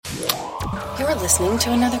You're listening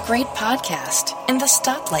to another great podcast in the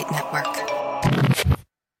Stoplight Network.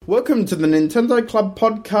 Welcome to the Nintendo Club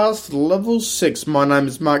Podcast, Level 6. My name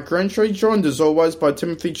is Mark Grantry, joined as always by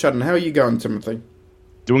Timothy Chudden. How are you going, Timothy?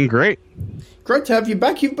 Doing great. Great to have you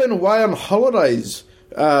back. You've been away on holidays.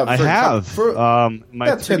 I have. For my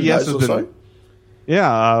about 10 days or so.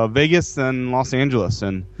 Yeah, Vegas and Los Angeles.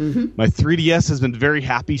 And my 3DS has been very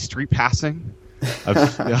happy street passing.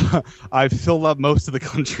 I've filled up most of the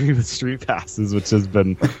country with street passes, which has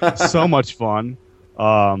been so much fun.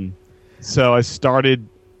 So I started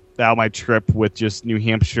out my trip with just New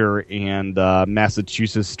Hampshire and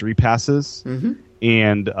Massachusetts street passes.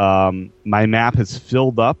 And my map has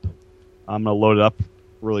filled up. I'm going to load it up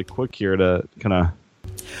really quick here to kind of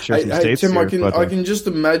share some states Tim, here. I can just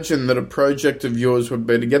imagine that a project of yours would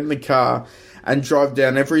be to get in the car and drive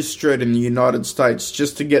down every street in the United States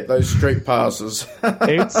just to get those street passes.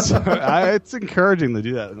 It's encouraging to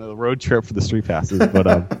do that, a road trip for the street passes.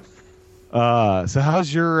 But so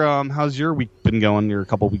how's your week been going? Your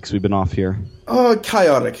couple of weeks we've been off here. Oh,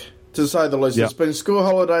 chaotic, to say the least. Yep. It's been school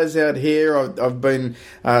holidays out here. I've been,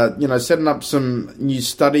 setting up some new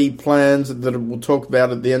study plans that we'll talk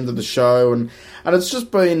about at the end of the show, and it's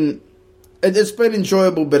just been. It's been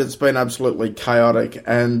enjoyable, but it's been absolutely chaotic,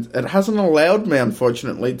 and it hasn't allowed me,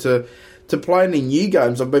 unfortunately, to play any new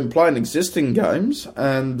games. I've been playing existing games,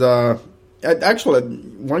 and actually,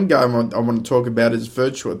 one game I want to talk about is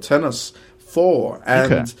Virtua Tennis 4.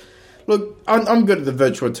 And look, I'm good at the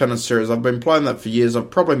Virtua Tennis series. I've been playing that for years. I've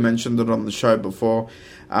probably mentioned it on the show before.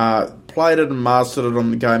 Played it and mastered it on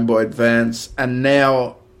the Game Boy Advance, and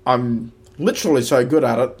now I'm literally so good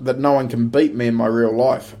at it that no one can beat me in my real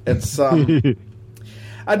life. It's and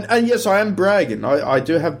yes, I am bragging. I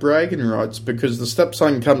do have bragging rights because the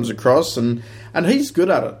stepson comes across and he's good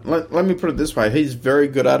at it. Let me put it this way: he's very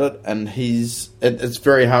good at it, and it's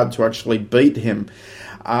very hard to actually beat him.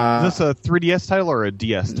 Is this a 3DS title or a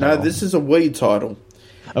DS title? No, this is a Wii title.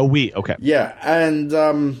 A Wii, okay. Yeah, and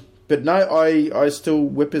but no, I still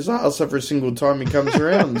whip his ass every single time he comes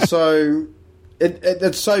around. So.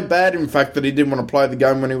 It's so bad, in fact, that he didn't want to play the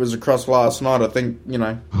game when he was across last night. I think,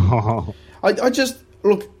 I just,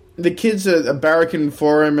 look, the kids are barracking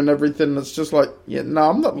for him and everything. It's just like, no,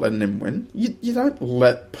 I'm not letting him win. You don't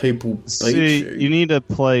let people beat you. You need to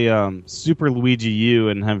play Super Luigi U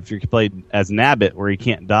and have you play as Nabbit, where he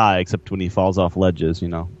can't die except when he falls off ledges,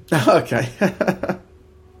 Okay.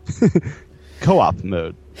 Co-op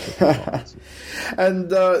mode. And,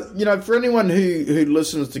 for anyone who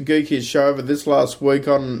listens to Geeky's show over this last week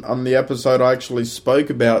on the episode, I actually spoke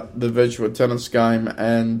about the Virtua Tennis game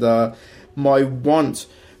and my want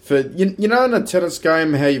for, in a tennis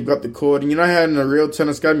game, how you've got the court, and how in a real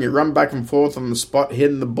tennis game you run back and forth on the spot,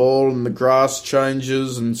 hitting the ball, and the grass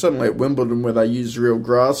changes, and certainly at Wimbledon where they use real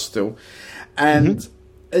grass still. And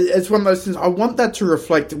it's one of those things, I want that to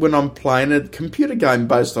reflect when I'm playing a computer game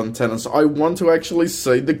based on tennis. I want to actually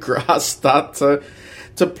see the grass start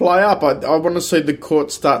to play up. I want to see the court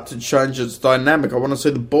start to change its dynamic. I want to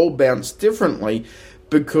see the ball bounce differently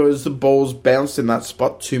because the ball's bounced in that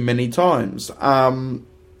spot too many times. I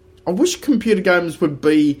wish computer games would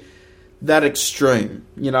be that extreme.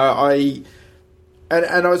 I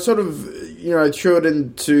sort of, threw it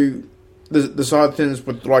into the side of things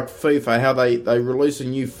with like FIFA, how they release a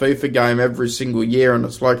new FIFA game every single year, and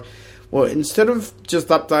it's like, well, instead of just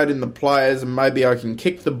updating the players and maybe I can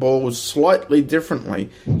kick the ball slightly differently,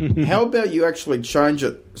 how about you actually change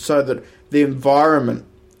it so that the environment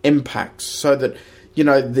impacts, so that,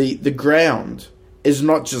 the ground is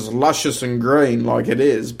not just luscious and green like it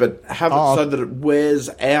is, but have it so that it wears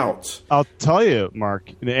out. I'll tell you, Mark,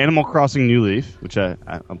 in Animal Crossing New Leaf, which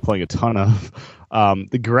I'm playing a ton of,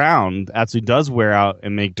 the ground actually does wear out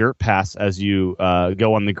and make dirt pass as you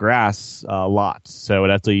go on the grass a lot. So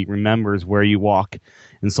it actually remembers where you walk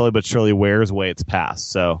and slowly but surely wears away its pass.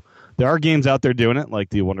 So there are games out there doing it,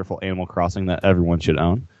 like the wonderful Animal Crossing that everyone should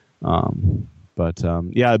own. But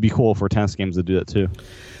it'd be cool for tennis games to do that too.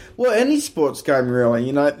 Well, any sports game,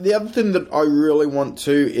 really. The other thing that I really want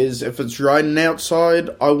to is if it's raining outside,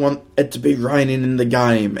 I want it to be raining in the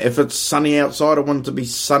game. If it's sunny outside, I want it to be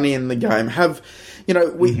sunny in the game.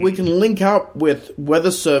 We can link up with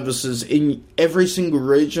weather services in every single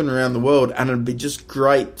region around the world, and it'd be just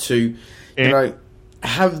great to,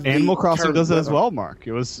 have Animal Crossing does it as well, Mark.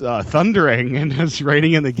 It was thundering and it's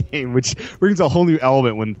raining in the game, which brings a whole new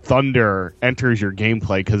element when thunder enters your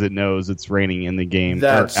gameplay because it knows it's raining in the game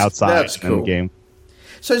or outside that's cool. in the game.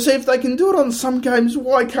 So, see, if they can do it on some games,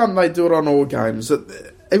 why can't they do it on all games? It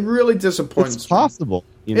really disappoints me. It's possible.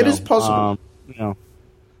 It is possible.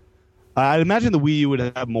 I'd imagine the Wii U would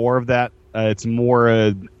have more of that it's more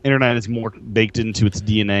internet is more baked into its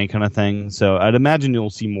DNA kind of thing. So I'd imagine you'll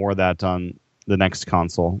see more of that on the next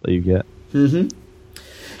console that you get. Mm-hmm.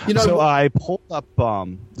 So I pulled up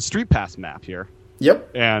the Street Pass map here.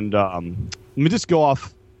 Yep. And let me just go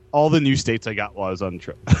off all the new states I got while I was on the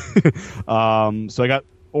trip. So I got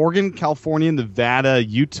Oregon, California, Nevada,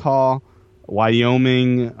 Utah,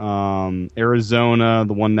 Wyoming, Arizona,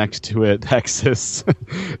 the one next to it, Texas,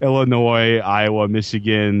 Illinois, Iowa,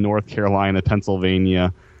 Michigan, North Carolina,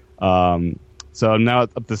 Pennsylvania. So now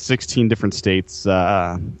up to 16 different states.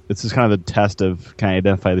 This is kind of a test of kind of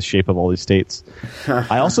identify the shape of all these states.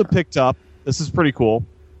 I also picked up, this is pretty cool,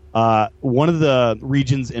 one of the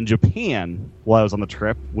regions in Japan while I was on the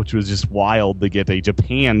trip, which was just wild to get a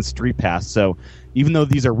Japan Street Pass. So even though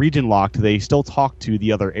these are region locked, they still talk to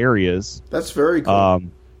the other areas. That's very cool.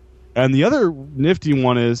 And the other nifty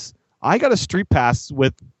one is I got a Street Pass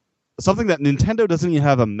with something that Nintendo doesn't even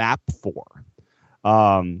have a map for.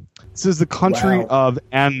 This is the country of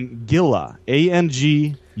Anguilla,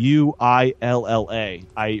 Anguilla.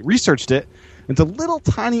 I researched it. It's a little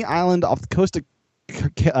tiny island off the coast of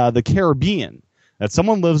the Caribbean. That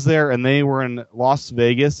someone lives there, and they were in Las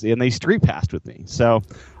Vegas, and they street passed with me. So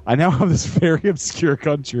I now have this very obscure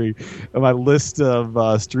country on my list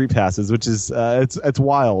of street passes, which is it's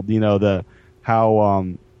wild. You know how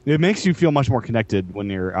it makes you feel much more connected when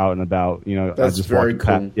you're out and about. You know, that's just very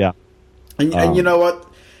cool. Yeah, and you know what?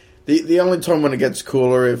 The only time when it gets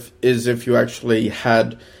cooler is if you actually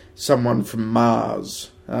had someone from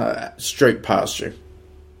Mars street past you.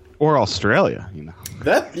 Or Australia, you know.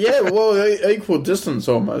 Equal distance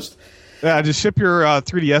almost. Yeah, just ship your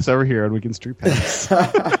 3DS over here and we can street pass.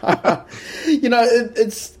 You know,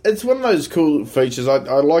 it's one of those cool features. I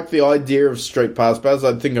like the idea of street pass, but as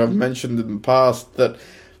I think I've mentioned in the past, that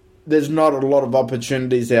there's not a lot of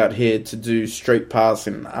opportunities out here to do street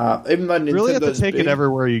passing. Even though Nintendo's you really have to take big, it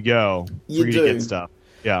everywhere you go you to get stuff.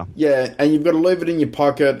 Yeah. Yeah, and you've got to leave it in your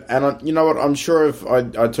pocket. And you know what? I'm sure if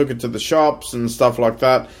I took it to the shops and stuff like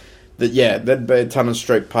that, there'd be a ton of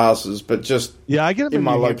street passes. But just I get them in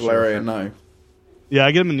my New local Hampshire. area, no. Yeah,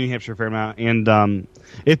 I get them in New Hampshire a fair amount, and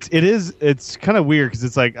it's kind of weird because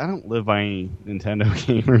it's like I don't live by any Nintendo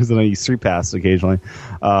gamers and I use Street Pass occasionally,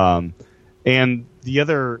 and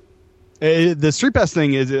the Street Pass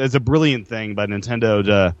thing is a brilliant thing by Nintendo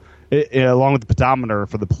to along with the pedometer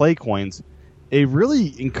for the play coins. It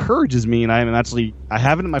really encourages me, and I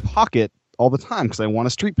have it in my pocket all the time because I want a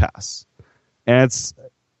Street Pass, and it's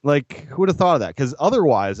like who would have thought of that? Because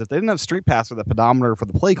otherwise, if they didn't have Street Pass or the pedometer for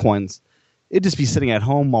the play coins, it'd just be sitting at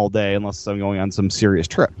home all day unless I'm going on some serious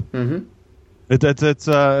trip. Mm-hmm. It's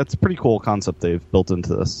a pretty cool concept they've built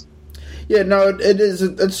into this. Yeah, no, it is.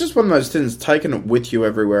 It's just one of those things, taking it with you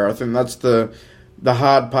everywhere. I think that's the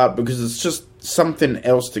hard part because it's just something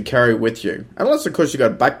else to carry with you. Unless, of course, you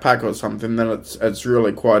got a backpack or something, then it's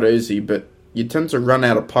really quite easy, but you tend to run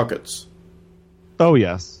out of pockets. Oh,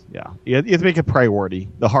 yes. Yeah. You have to make a priority.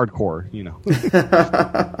 The hardcore, you know.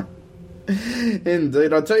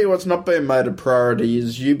 Indeed. I'll tell you what's not being made a priority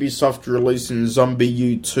is Ubisoft releasing Zombie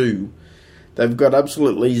U2. They've got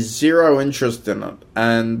absolutely zero interest in it.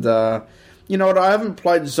 And, you know what, I haven't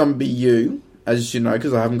played Zombie U, as you know,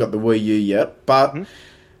 because I haven't got the Wii U yet, but... Mm-hmm.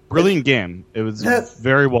 Brilliant game. It was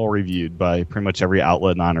very well reviewed by pretty much every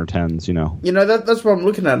outlet, 9 or 10s, you know. You know, that's what I'm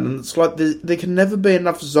looking at, and it's like there can never be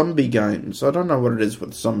enough zombie games. I don't know what it is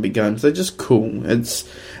with zombie games. They're just cool. It's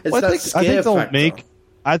scare factor.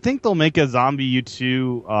 I think they'll make a Zombie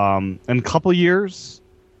U2 in a couple years.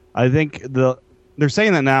 I think they're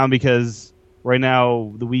saying that now because right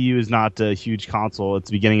now the Wii U is not a huge console. It's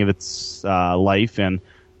the beginning of its life, and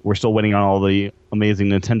we're still waiting on all the amazing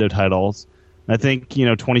Nintendo titles. I think,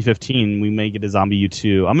 2015, we may get a Zombie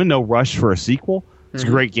U2. I'm in no rush for a sequel. It's a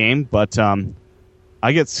great game, but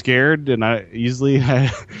I get scared, and it's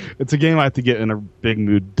a game I have to get in a big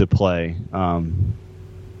mood to play.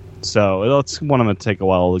 So it's one I'm going to take a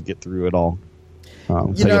while to get through it all. So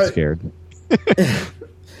I get scared.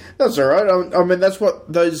 That's all right. I mean, that's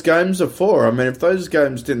what those games are for. I mean, if those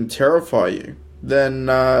games didn't terrify you, then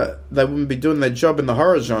they wouldn't be doing their job in the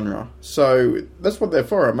horror genre. So that's what they're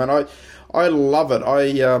for. I mean, I love it.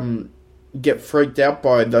 I get freaked out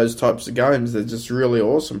by those types of games. They're just really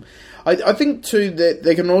awesome. I think too that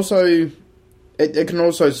they can also it can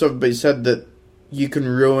also sort of be said that you can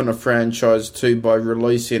ruin a franchise too by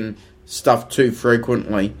releasing stuff too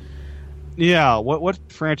frequently. Yeah, what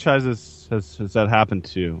franchises has that happened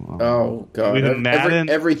to? Oh god,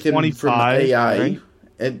 everything 25, from EA, right?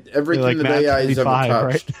 And everything that EA has ever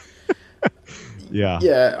touched. Right? Yeah,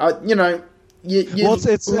 yeah.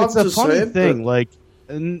 It's a funny thing. Like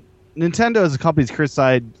Nintendo as a company is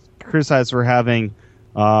criticized criticized for having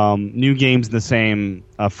new games in the same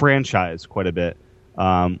franchise quite a bit.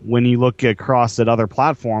 When you look across at other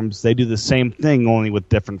platforms, they do the same thing, only with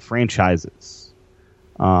different franchises.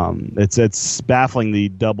 It's baffling, the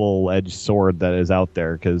double-edged sword that is out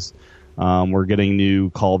there, because we're getting new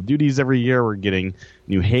Call of Duties every year. We're getting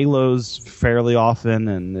new Halos fairly often,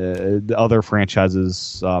 and other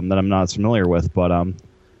franchises that I'm not as familiar with. But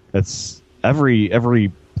it's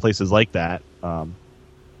every place is like that,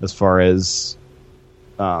 as far as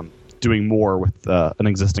doing more with an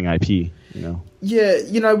existing IP.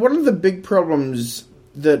 Yeah, one of the big problems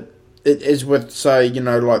that it is with, say,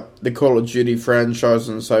 like the Call of Duty franchise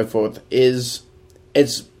and so forth, is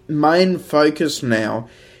its main focus now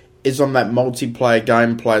is on that multiplayer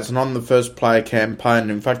gameplay. It's not on the first player campaign.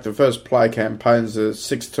 In fact, the first player campaigns are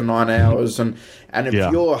 6 to 9 hours, and if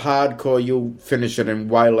you're hardcore, you'll finish it in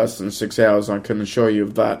way less than 6 hours, I can assure you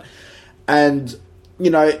of that. And,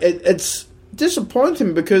 it's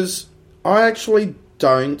disappointing, because I actually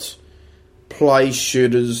don't play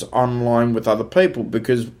shooters online with other people,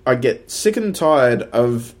 because I get sick and tired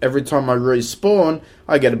of every time I respawn,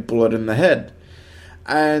 I get a bullet in the head.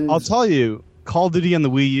 And I'll tell you, Call of Duty on the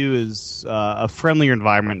Wii U is a friendlier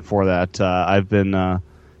environment for that. I've been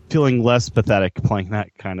feeling less pathetic playing that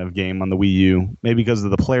kind of game on the Wii U, maybe because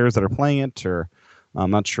of the players that are playing it, or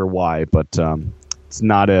I'm not sure why, but it's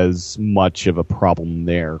not as much of a problem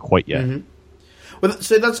there quite yet. Mm-hmm. Well,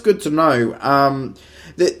 see, that's good to know.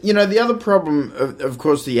 The other problem, of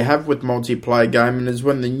course, that you have with multiplayer gaming is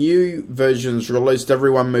when the new version is released,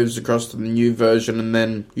 everyone moves across to the new version, and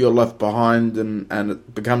then you're left behind, and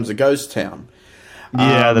it becomes a ghost town.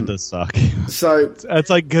 Yeah, that does suck. So it's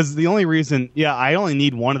like, because the only reason, I only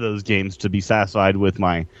need one of those games to be satisfied with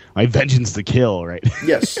my vengeance to kill, right?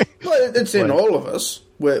 Yes, well, it's in all of us.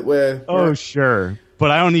 Sure. But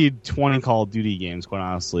I don't need 20 Call of Duty games, quite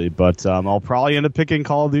honestly. But I'll probably end up picking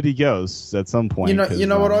Call of Duty Ghosts at some point. You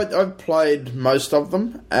know what? I've played most of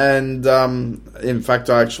them, and in fact,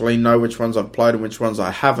 I actually know which ones I've played and which ones I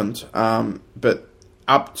haven't. But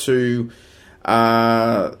up to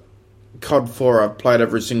COD 4, I've played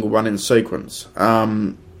every single one in sequence.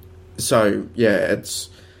 So yeah,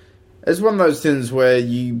 it's one of those things where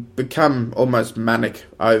you become almost manic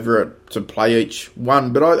over it to play each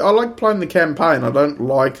one. But I like playing the campaign. I don't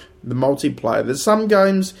like the multiplayer. There's some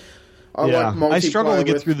games I like multiplayer. I struggle to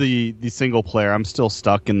get through the single player. I'm still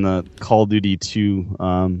stuck in the Call of Duty 2,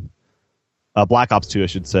 Black Ops 2, I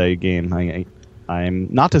should say, game. I'm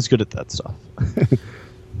not as good at that stuff.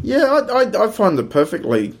 Yeah, I find it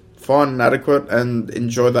perfectly fine and adequate and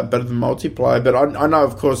enjoy that better than multiplayer. But I know,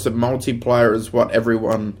 of course, that multiplayer is what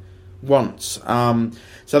everyone wants.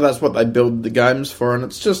 So that's what they build the games for, and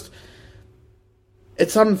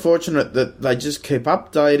it's unfortunate that they just keep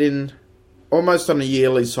updating almost on a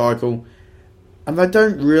yearly cycle, and they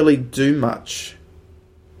don't really do much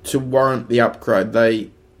to warrant the upgrade. They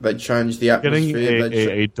change the atmosphere. Getting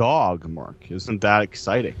a dog, Mark, isn't that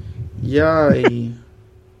exciting? Yay.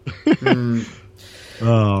 The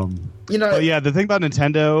thing about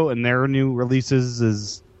Nintendo and their new releases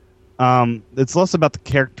is it's less about the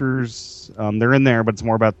characters. They're in there, but it's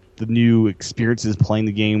more about the new experiences playing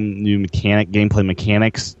the game, new gameplay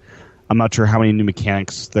mechanics. I'm not sure how many new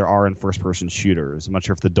mechanics there are in first-person shooters. I'm not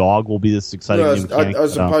sure if the dog will be this exciting. Well, I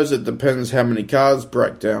suppose it depends how many cars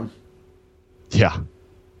break down. Yeah.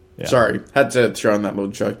 Sorry, had to throw in that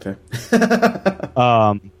little joke there.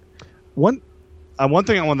 One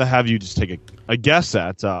thing I wanted to have you just take a guess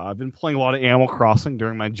at. I've been playing a lot of Animal Crossing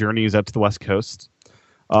during my journeys out to the West Coast.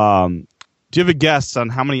 Do you have a guess on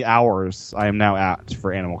how many hours I am now at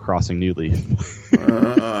for Animal Crossing New Leaf?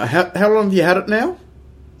 How long have you had it now?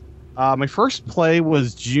 My first play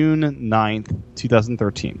was June 9th,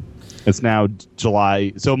 2013. It's now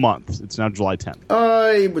July, so a month. It's now July 10th.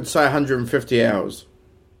 I would say 150 hours.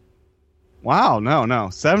 Wow, no.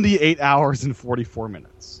 78 hours and 44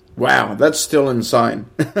 minutes. Wow, that's still insane.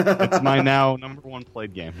 It's my now number one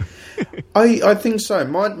played game. I think so.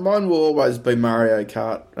 Mine will always be Mario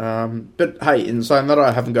Kart. But hey, in saying that,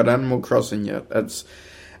 I haven't got Animal Crossing yet. It's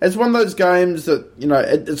one of those games that,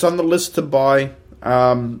 it's on the list to buy,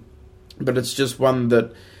 but it's just one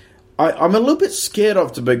that I'm a little bit scared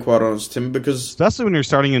of, to be quite honest, Tim, because... Especially when you're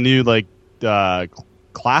starting a new,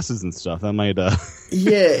 classes and stuff. That might...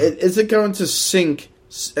 Yeah, is it going to sink...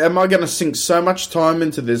 Am I going to sink so much time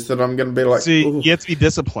into this that I'm going to be like... See, you have to be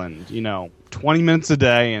disciplined, 20 minutes a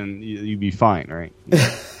day and you'd be fine, right?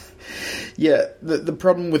 Yeah, the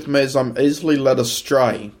problem with me is I'm easily led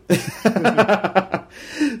astray.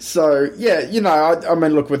 So, yeah, I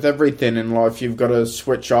mean, look, with everything in life, you've got to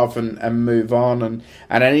switch off and move on, and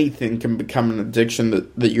anything can become an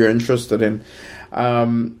addiction that you're interested in.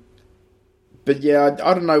 But, yeah,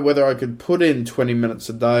 I don't know whether I could put in 20 minutes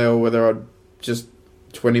a day or whether I'd just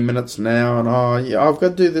 20 minutes now, and, I've got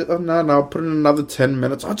to do this. Oh, no, I'll put in another 10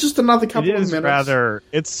 minutes. Oh, just another couple of minutes.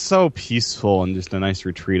 It's so peaceful and just a nice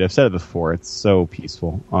retreat. I've said it before. It's so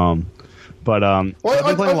peaceful. But I've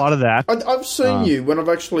been playing a lot of that. I've seen you when I've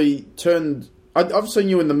actually turned. I've seen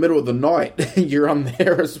you in the middle of the night. You're on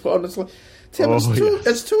there as well. And it's like, Tim,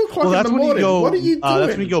 it's 2 o'clock in the morning. What are you doing?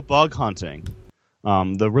 That's when you go bug hunting.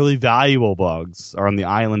 The really valuable bugs are on the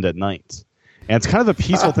island at night, and it's kind of a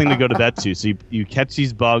peaceful thing to go to bed to. So you catch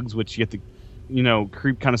these bugs, which you have to,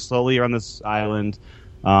 creep kind of slowly around this island.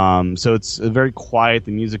 So it's very quiet.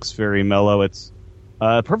 The music's very mellow. It's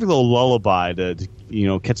a perfect little lullaby to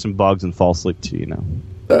catch some bugs and fall asleep to.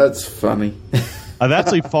 That's funny. I've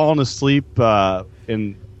actually fallen asleep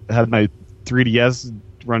and had my 3DS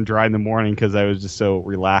run dry in the morning because I was just so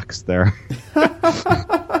relaxed there.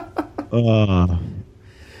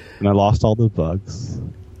 And I lost all the bugs.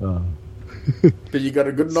 But you got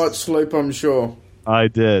a good night's sleep, I'm sure. I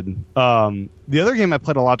did. The other game I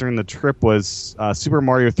played a lot during the trip was Super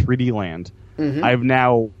Mario 3D Land. Mm-hmm. I've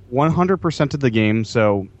now 100% of the game,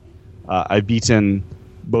 so I've beaten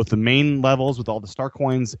both the main levels with all the star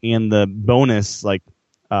coins and the bonus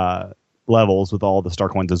levels with all the star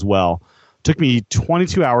coins as well. Took me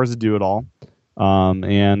 22 hours to do it all,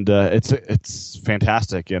 and it's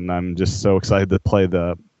fantastic. And I'm just so excited to play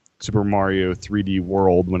the Super Mario 3D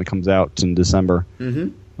World when it comes out in December. Mm-hmm.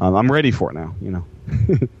 I'm ready for it now.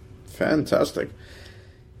 Fantastic.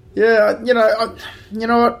 Yeah, you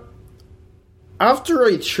know what? After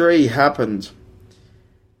E3 happened,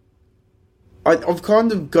 I've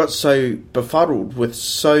kind of got so befuddled with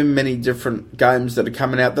so many different games that are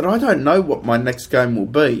coming out that I don't know what my next game will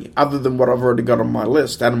be, other than what I've already got on my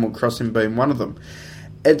list, Animal Crossing being one of them.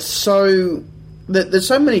 It's so... There's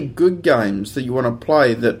so many good games that you want to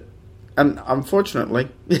play that, and unfortunately,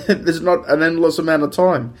 there's not an endless amount of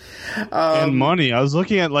time. And money. I was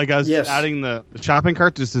looking at, adding the shopping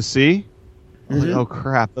cart just to see. I was like, oh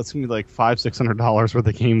crap, that's going to be like $500-$600 worth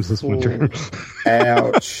of games this winter.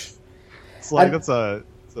 Ouch. It's a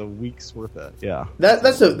week's worth of it. Yeah.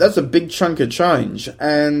 That's a big chunk of change,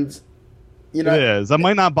 and it is. I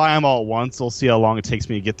might not buy them all at once. We'll see how long it takes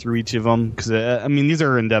me to get through each of them, because these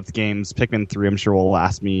are in-depth games. Pikmin 3, I'm sure, will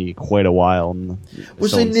last me quite a while.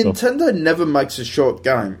 Nintendo never makes a short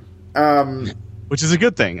game, which is a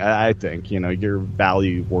good thing. I think your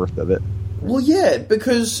value worth of it. Well, yeah,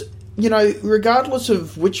 because regardless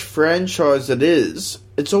of which franchise it is,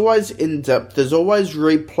 it's always in-depth. There's always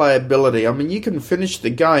replayability. I mean, you can finish the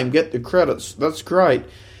game, get the credits. That's great.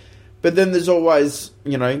 But then there's always,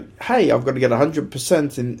 hey, I've got to get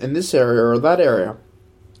 100% in this area or that area.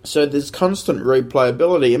 So there's constant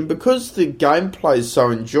replayability. And because the gameplay is so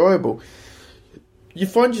enjoyable, you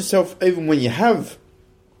find yourself, even when you have,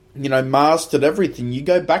 mastered everything, you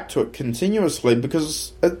go back to it continuously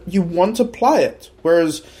because you want to play it.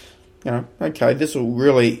 Whereas... okay, this will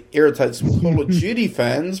really irritate some Call of Duty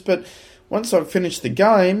fans, but once I've finished the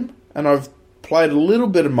game and I've played a little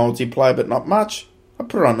bit of multiplayer but not much, I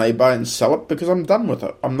put it on eBay and sell it because I'm done with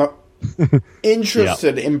it. I'm not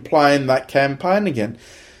interested in playing that campaign again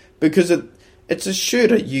because it's a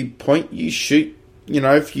shooter. You point, you shoot,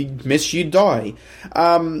 if you miss, you die.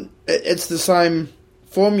 It's the same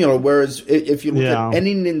formula, whereas if you look at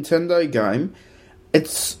any Nintendo game,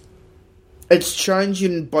 it's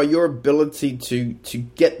changing by your ability to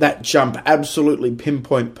get that jump absolutely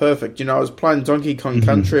pinpoint perfect. I was playing Donkey Kong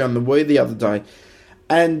Country on the Wii the other day,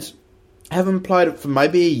 and haven't played it for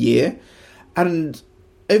maybe a year, and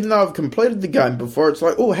even though I've completed the game before, it's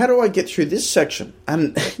like, oh, how do I get through this section?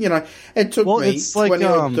 And, it took me 20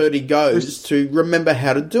 or 30 goes to remember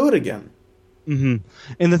how to do it again. Mm-hmm.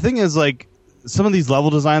 And the thing is, some of these level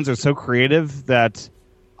designs are so creative that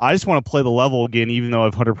I just want to play the level again, even though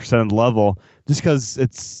I've 100% of the level, just because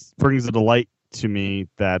it brings a delight to me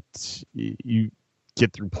that you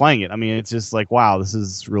get through playing it. I mean, it's just like, wow, this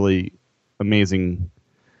is really amazing,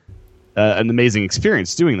 an amazing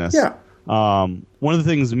experience doing this. Yeah. One of the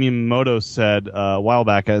things Miyamoto said a while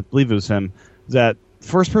back, I believe it was him, that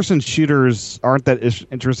first-person shooters aren't that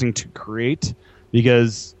interesting to create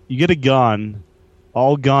because you get a gun,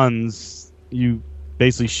 all guns, you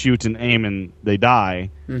basically shoot and aim and they die.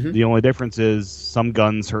 Mm-hmm. The only difference is some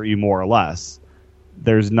guns hurt you more or less.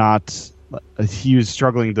 There's not... He was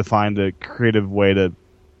struggling to find a creative way to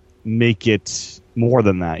make it more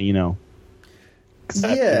than that,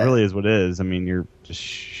 It really is what it is. I mean, you're just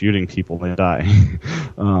shooting people and they die,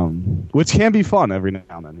 which can be fun every now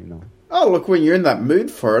and then, you know. Oh, look, when you're in that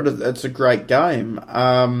mood for it, it's a great game.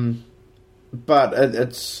 But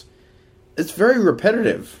it's very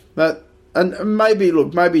repetitive. And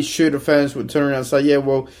maybe shooter fans would turn around and say, yeah,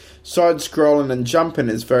 well, side-scrolling and jumping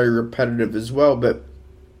is very repetitive as well, but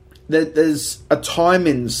there's a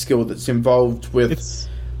timing skill that's involved with...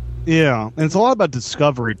 and it's a lot about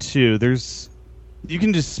discovery, too. You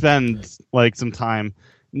can just spend, like, some time...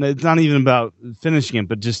 It's not even about finishing it,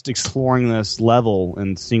 but just exploring this level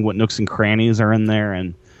and seeing what nooks and crannies are in there.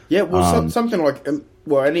 And yeah, well, something like any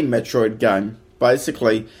Metroid game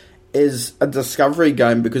basically is a discovery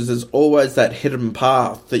game because there's always that hidden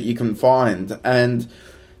path that you can find, and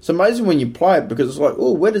it's amazing when you play it because it's like,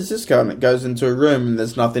 oh, where does this go? And it goes into a room and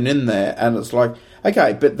there's nothing in there, and it's like,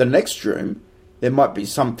 okay, but the next room there might be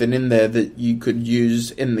something in there that you could use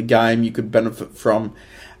in the game, you could benefit from,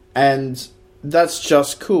 and that's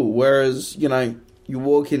just cool. Whereas, you know, you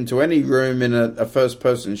walk into any room in a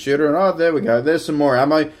first-person shooter and, oh, there we go, there's some more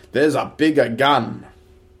ammo, there's a bigger gun.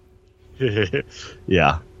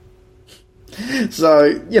 Yeah.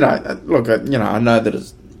 So, you know, look, you know, I know that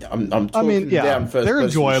it's... I'm talking down first-person they're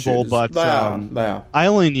enjoyable, shooters. but they are. I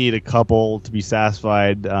only need a couple to be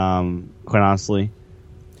satisfied, quite honestly.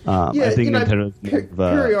 I think Nintendo...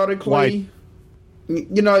 periodically...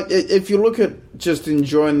 You know, if you look at just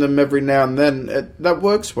enjoying them every now and then, that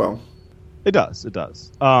works well. It does.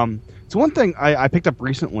 So one thing I picked up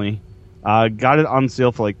recently, got it on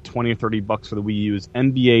sale for like $20 or $30 for the Wii U, is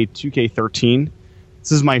NBA 2K13.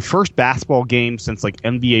 This is my first basketball game since like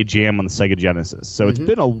NBA Jam on the Sega Genesis. So it's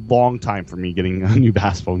been a long time for me getting a new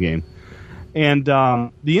basketball game. And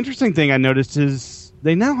the interesting thing I noticed is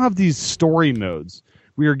they now have these story modes.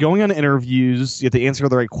 We are going on interviews. You have to answer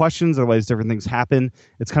the right questions, otherwise different things happen.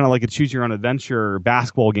 It's kind of like a choose-your-own-adventure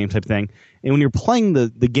basketball game type thing. And when you're playing the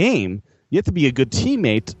game, you have to be a good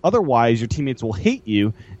teammate. Otherwise, your teammates will hate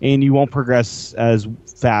you, and you won't progress as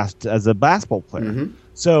fast as a basketball player. Mm-hmm.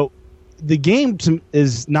 So the game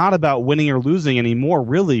is not about winning or losing anymore,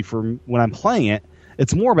 really, for when I'm playing it.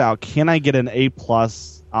 It's more about, can I get an A+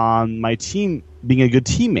 on my team being a good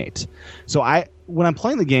teammate? So when I'm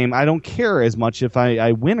playing the game, I don't care as much if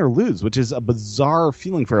I win or lose, which is a bizarre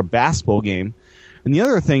feeling for a basketball game. And the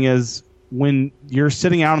other thing is, when you're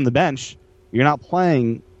sitting out on the bench, you're not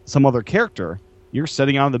playing some other character. You're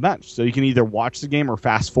sitting out on the bench. So you can either watch the game or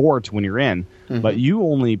fast forward to when you're in, but you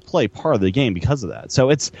only play part of the game because of that. So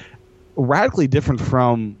it's radically different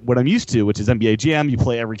from what I'm used to, which is NBA Jam. You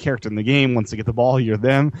play every character in the game. Once they get the ball, you're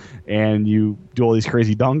them, and you do all these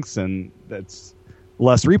crazy dunks, and that's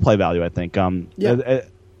less replay value, I think. I'm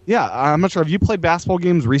not sure. Have you played basketball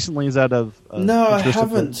games recently? Is that of no, I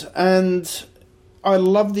haven't. And I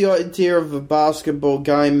love the idea of a basketball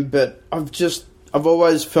game, but I've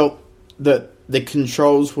always felt that the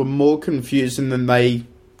controls were more confusing than they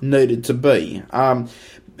needed to be. And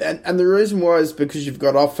the reason why is because you've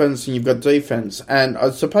got offense and you've got defense, and I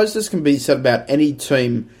suppose this can be said about any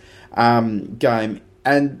team game.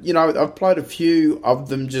 And, you know, I've played a few of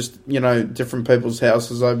them, just, you know, different people's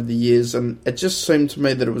houses over the years, and it just seemed to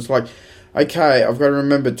me that it was like, okay, I've got to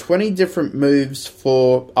remember 20 different moves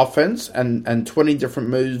for offense and 20 different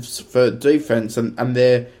moves for defense, and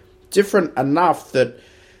they're different enough that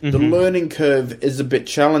the learning curve is a bit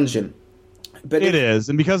challenging. But it is,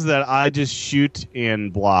 and because of that, I just shoot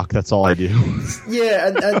and block. That's all I do.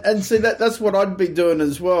 Yeah, and see, that's what I'd be doing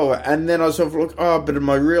as well. And then I sort of look, but am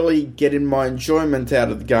I really getting my enjoyment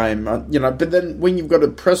out of the game? You know, but then when you've got to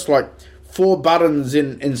press like 4 buttons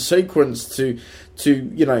in sequence to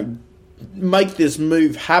you know, make this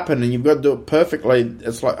move happen, and you've got to do it perfectly,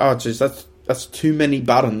 it's like, oh, geez, that's too many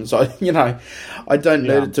buttons. I don't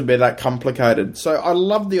need it to be that complicated. So I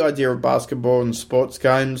love the idea of basketball and sports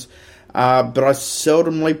games. But I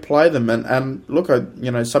seldomly play them, and look,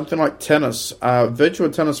 something like tennis,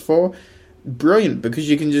 Virtua Tennis 4, brilliant, because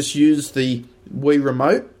you can just use the Wii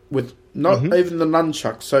remote with not even the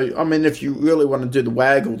nunchuck. So, I mean, if you really want to do the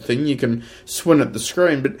waggle thing, you can swing at the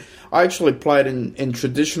screen, but I actually played in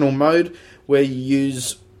traditional mode, where you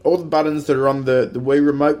use all the buttons that are on the Wii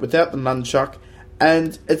remote without the nunchuck,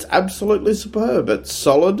 and it's absolutely superb. It's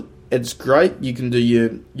solid, it's great, you can do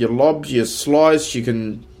your lobs, your slice, you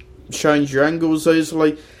can change your angles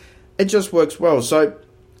easily. It just works well. So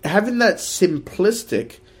having that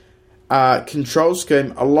simplistic control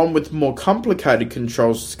scheme along with more complicated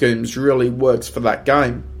control schemes really works for that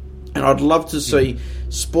game. And I'd love to see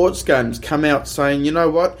sports games come out saying, you know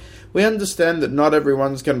what, we understand that not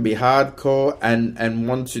everyone's going to be hardcore and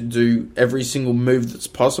want to do every single move that's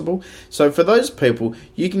possible. So for those people,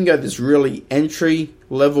 you can go this really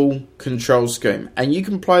entry-level control scheme, and you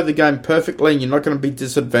can play the game perfectly, and you're not going to be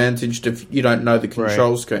disadvantaged if you don't know the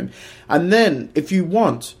control scheme. And then, if you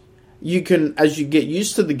want, you can, as you get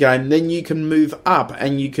used to the game, then you can move up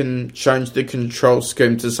and you can change the control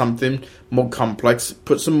scheme to something more complex,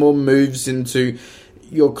 put some more moves into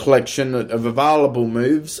your collection of available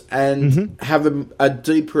moves, and have a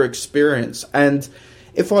deeper experience. And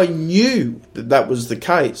if I knew that that was the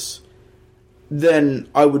case, then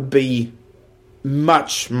I would be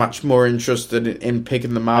much, much more interested in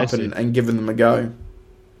picking them up and giving them a go.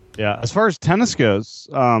 Yeah, as far as tennis goes,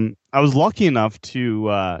 I was lucky enough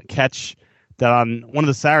to catch that on one of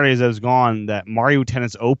the Saturdays I was gone, that Mario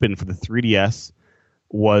Tennis Open for the 3DS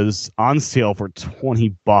was on sale for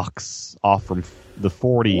 $20 off from the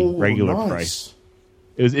 $40 regular price.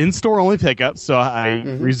 It was in-store only pickup, so I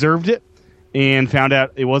reserved it and found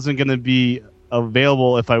out it wasn't going to be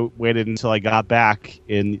available if I waited until I got back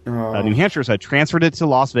in New Hampshire. So I transferred it to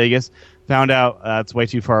Las Vegas, found out it's way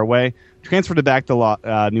too far away, transferred it back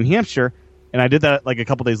to New Hampshire, and I did that like a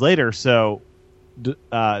couple days later. So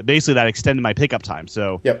basically that extended my pickup time.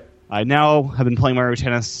 So I now have been playing Mario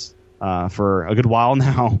Tennis for a good while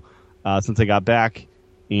now since I got back.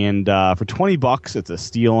 And for $20, it's a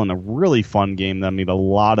steal and a really fun game that I made a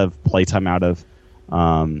lot of playtime out of.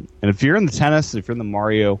 And if you're in the tennis, if you're in the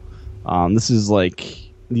Mario, this is like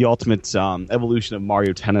the ultimate evolution of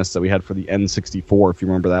Mario Tennis that we had for the N64, if you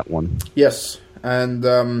remember that one. Yes, and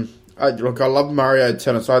I love Mario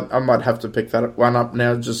Tennis. I might have to pick that one up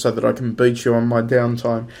now just so that I can beat you on my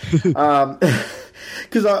downtime.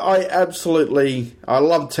 Because I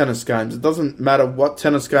love tennis games. It doesn't matter what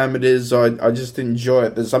tennis game it is, I just enjoy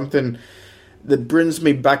it. There's something that brings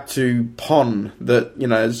me back to Pong that,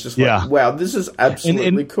 it's just like, wow, this is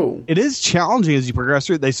absolutely cool. It is challenging as you progress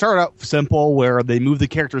through. They start out simple where they move the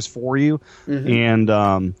characters for you, and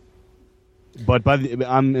but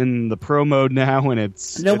I'm in the pro mode now, and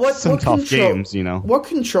it's some tough games, What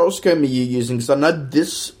control scheme are you using? Because I know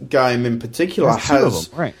this game in particular has two of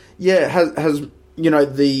them, right? Yeah, has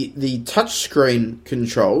the touchscreen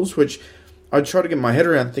controls, which I try to get my head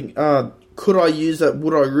around. Think, could I use that?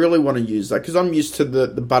 Would I really want to use that? Because I'm used to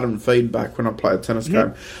the button feedback when I play a tennis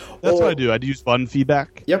game. That's what I do. I do use button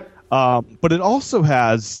feedback. Yep. But it also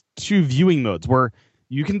has two viewing modes where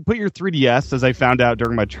you can put your 3DS, as I found out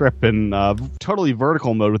during my trip, in totally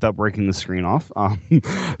vertical mode without breaking the screen off.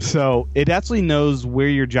 So it actually knows where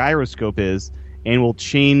your gyroscope is and will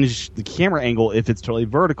change the camera angle if it's totally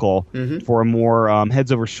vertical for a more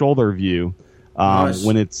heads-over-shoulder view. Nice.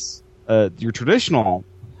 When it's your traditional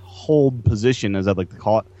hold position, as I'd like to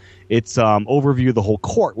call it, it's overview of the whole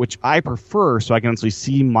court, which I prefer, so I can actually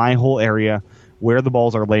see my whole area, where the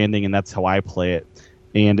balls are landing, and that's how I play it.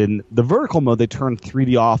 And in the vertical mode, they turn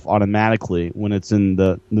 3D off automatically. When it's in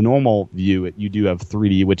the normal view, you do have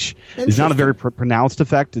 3D, which is not a very pronounced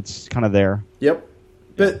effect. It's kind of there. Yep.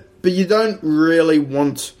 But you don't really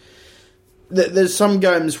want... There's some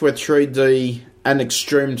games where 3D and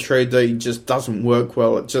extreme 3D just doesn't work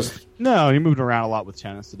well. It just... No, you're moving around a lot with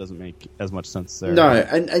tennis. It doesn't make as much sense there. No,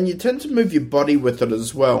 and you tend to move your body with it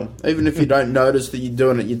as well. Even if you don't notice that you're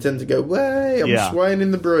doing it, you tend to go, way, I'm swaying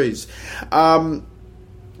in the breeze.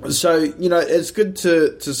 So, it's good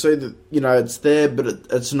to see that, it's there, but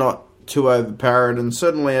it's not too overpowered. And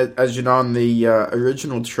certainly, as you know, on the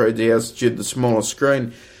original 3DS, due to the smaller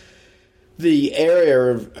screen, the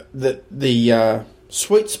area of the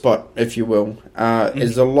sweet spot, if you will,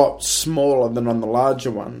 is a lot smaller than on the larger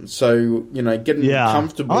one. So, getting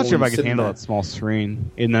comfortable. I'm not sure if I could handle that small screen.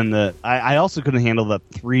 And then I also couldn't handle that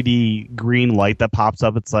 3D green light that pops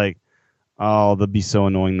up. It's like, oh, that'd be so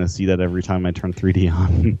annoying to see that every time I turn 3D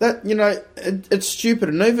on. That, it's stupid.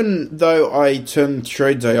 And even though I turn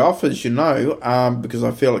 3D off, as you know, because I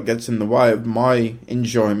feel it gets in the way of my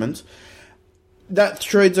enjoyment, that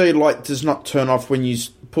 3D light does not turn off when you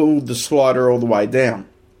pull the slider all the way down.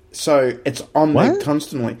 So it's on there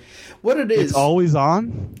constantly. What it is... It's always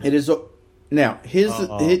on? It is... Now, here's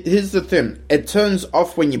the thing. It turns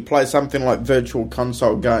off when you play something like Virtual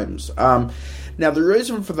Console games. Now, the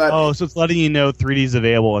reason for that... Oh, so it's letting you know 3D is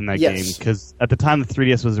available in that game. Because at the time the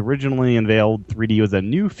 3DS was originally unveiled, 3D was a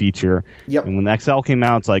new feature. Yep. And when the XL came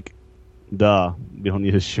out, it's like, duh, we don't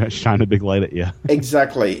need to shine a big light at you.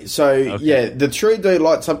 Exactly. So, the 3D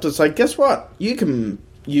lights up to say, guess what? You can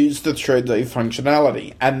use the 3D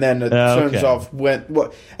functionality. And then it turns off when...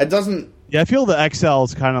 it doesn't... Yeah, I feel the XL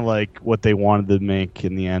is kind of like what they wanted to make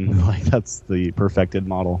in the end. Like, that's the perfected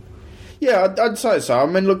model. Yeah, I'd say so. I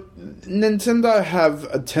mean, look, Nintendo have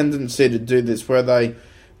a tendency to do this where they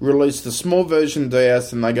release the small version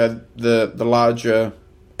DS and they go the larger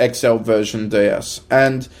XL version DS.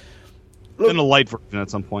 And look, And a light version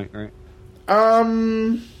at some point, right?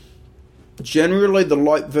 Generally the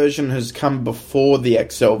light version has come before the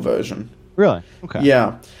XL version. Really? Okay.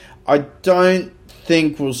 Yeah. I don't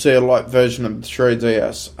think we'll see a light version of the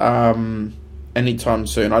 3DS anytime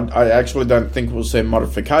soon. I actually don't think we'll see a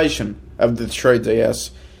modification of the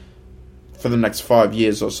 3DS for the next 5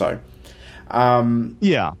 years or so.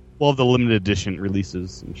 Yeah. Well, the limited edition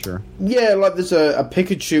releases, I'm sure. Yeah, like there's a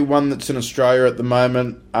Pikachu one that's in Australia at the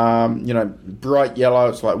moment. Bright yellow.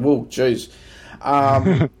 It's like, whoa, jeez.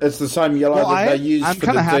 It's the same yellow that they used for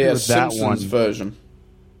the DS Simpsons version.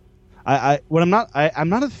 I'm not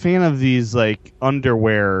a fan of these like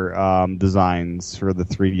underwear designs for the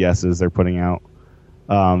 3DSs they're putting out.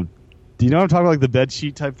 Do you know what I'm talking about? Like the bed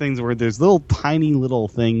sheet type things where there's little tiny little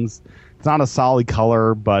things. It's not a solid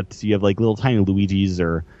color, but you have like little tiny Luigis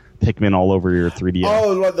or Pikmin all over your 3DS.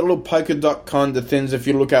 Oh, like the little polka dot kind of things if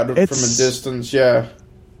you look at it from a distance, yeah.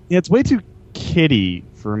 Yeah, it's way too kiddie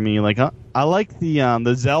for me. Like I like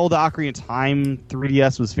the Zelda Ocarina of Time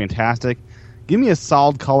 3DS was fantastic. Give me a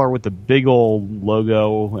solid color with the big old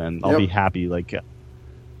logo, and I'll be happy. Like,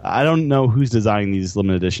 I don't know who's designing these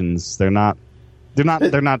limited editions. They're not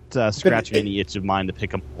scratching any itch of mine to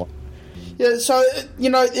pick them up. Yeah, so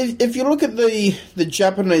if you look at the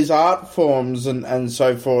Japanese art forms and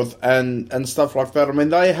so forth and stuff like that, I mean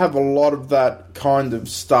they have a lot of that kind of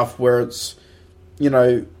stuff where it's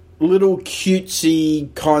little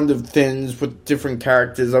cutesy kind of things with different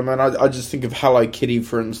characters. I mean, I just think of Hello Kitty,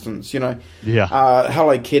 for instance, Yeah.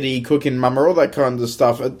 Hello Kitty, Cooking Mama, all that kind of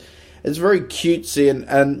stuff. It's very cutesy,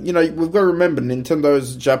 and we've got to remember, Nintendo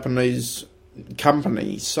is a Japanese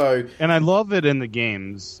company, so... And I love it in the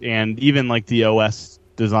games, and even, like, the OS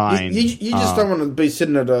design. You just don't want to be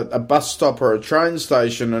sitting at a bus stop or a train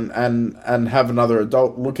station and have another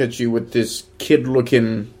adult look at you with this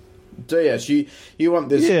kid-looking... DS. You want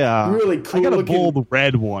this really cool. I got a looking... bold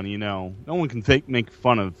red one. No one can make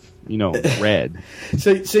fun of red.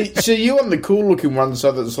 So you want the cool looking one,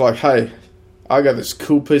 so that it's like, hey, I got this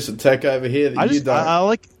cool piece of tech over here that you don't. I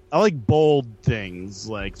like bold things,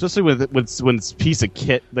 like especially when it's a piece of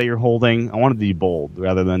kit that you're holding. I want it to be bold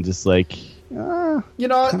rather than just like.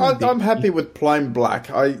 I'm happy with plain black.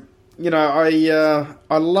 I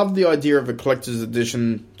love the idea of a collector's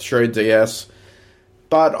edition 3DS.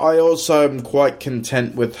 But I also am quite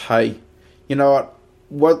content with, hey, you know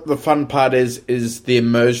what the fun part is the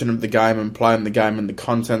immersion of the game and playing the game and the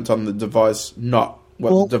content on the device, not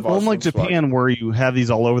what the device unlike looks Japan, like. Where you have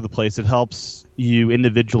these all over the place, it helps you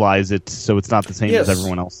individualize it so it's not the same as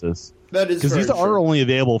everyone else's. That is because these true. are only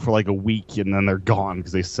available for like a week and then they're gone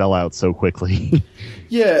because they sell out so quickly.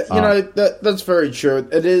 Yeah, that's very true.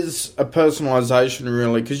 It is a personalization,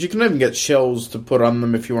 really, because you can even get shells to put on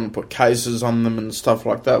them if you want to put cases on them and stuff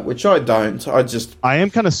like that, which I don't. I am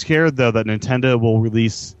kind of scared, though, that Nintendo will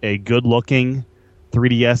release a good-looking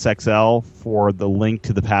 3DS XL for the Link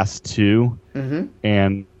to the Past 2,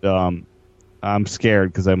 and I'm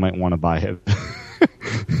scared because I might want to buy it.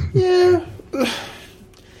 Yeah.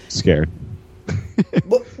 Scared.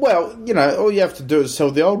 Well, all you have to do is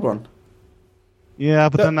sell the old one. Yeah,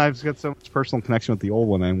 but then I've got so much personal connection with the old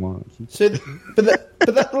one I want. See,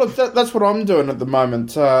 that's what I'm doing at the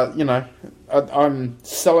moment. I'm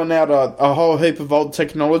selling out a whole heap of old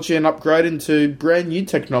technology and upgrading to brand new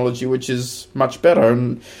technology, which is much better,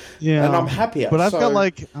 and I'm happier. But I've got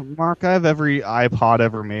Mark, I have every iPod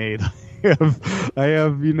ever made. I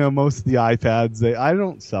have most of the iPads. I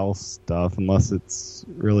don't sell stuff unless it's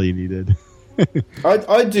really needed.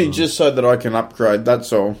 I do just so that I can upgrade.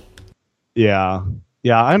 That's all. Yeah,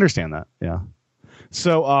 I understand that. Yeah.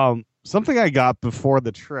 So, something I got before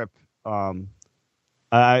the trip,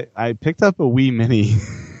 I picked up a Wii Mini.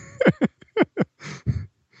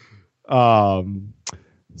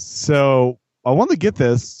 So I wanted to get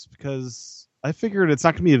this because I figured it's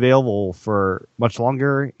not going to be available for much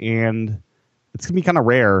longer, and it's going to be kind of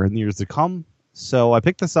rare in the years to come. So I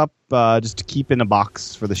picked this up just to keep in a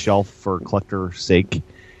box for the shelf for collector's sake.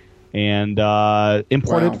 And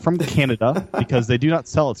imported from Canada because they do not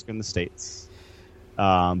sell it in the States.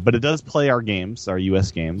 But it does play our games, our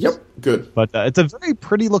U.S. games. Yep, good. But it's a very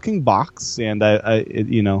pretty-looking box, and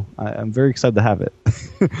I'm very excited to have it.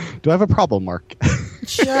 Do I have a problem, Mark?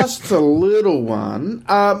 Just a little one.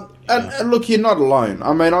 And look, you're not alone.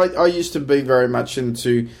 I mean, I used to be very much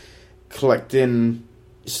into collecting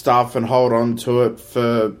stuff and hold on to it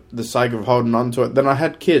for the sake of holding on to it. Then I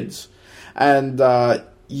had kids, and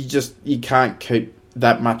you can't keep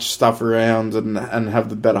that much stuff around and have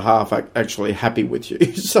the better half actually happy with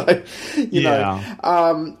you. So, you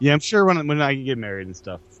know. Yeah, I'm sure when I get married and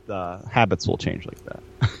stuff, the habits will change like that.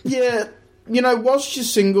 Yeah, you know, whilst you're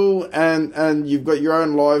single and you've got your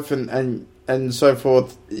own life and so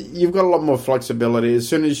forth, you've got a lot more flexibility. As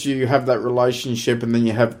soon as you have that relationship and then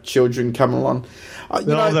you have children come along.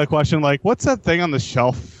 The question, like, what's that thing on the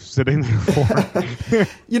shelf sitting there for?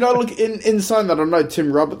 You know, look, in saying that, I know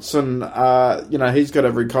Tim Robertson, you know, he's got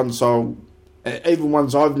every console, even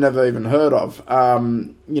ones I've never even heard of,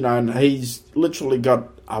 you know, and he's literally got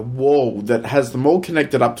a wall that has them all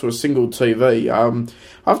connected up to a single TV.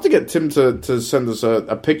 I have to get Tim to send us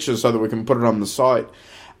a picture so that we can put it on the site.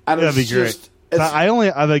 And that'd be great. I only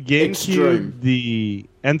have a GameCube, the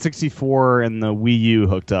N64, and the Wii U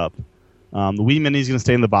hooked up. The Wii Mini is going to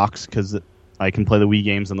stay in the box because I can play the Wii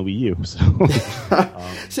games on the Wii U. So,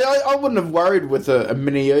 see, I wouldn't have worried with a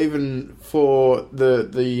Mini even for the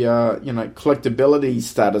you know, collectability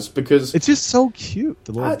status, because it's just so cute.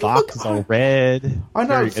 The little box is all red. I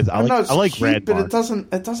know. I like cute, red, but it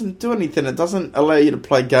doesn't do anything. It doesn't allow you to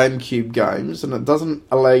play GameCube games, and it doesn't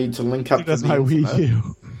allow you to link up to the internet. Wii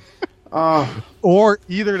U. Or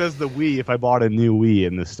either does the Wii. If I bought a new Wii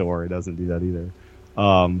in the store, it doesn't do that either.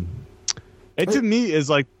 It to me is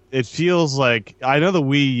like, it feels like, I know the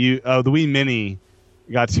Wii Mini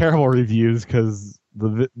got terrible reviews because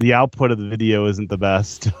the output of the video isn't the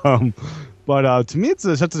best. But to me, it's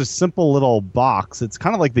such a simple little box. It's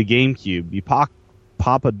kind of like the GameCube. You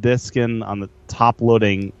pop a disc in on the top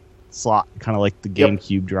loading slot, kind of like the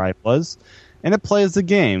GameCube drive was, and it plays the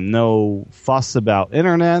game. No fuss about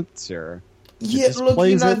internet or. Yeah, look,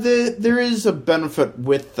 you know, there is a benefit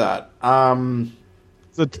with that.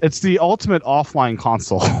 It's the ultimate offline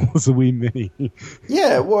console, was the Wii Mini.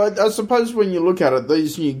 Yeah, well, I suppose when you look at it,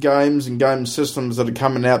 these new games and game systems that are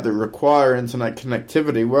coming out that require internet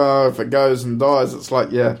connectivity, well, if it goes and dies, it's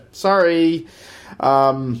like, yeah, sorry.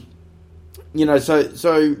 You know,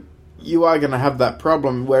 so you are going to have that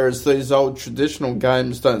problem, whereas these old traditional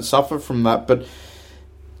games don't suffer from that. But,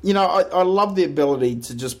 you know, I love the ability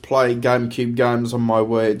to just play GameCube games on my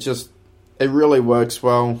Wii. It really works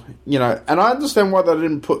well, you know, and I understand why they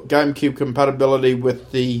didn't put GameCube compatibility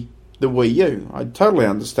with the Wii U. I totally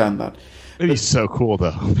understand that. It'd be so cool,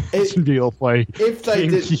 though. It should be able to play if they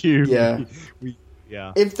GameCube. Did,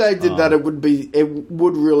 yeah. If they did that, it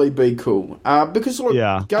would really be cool. Because look,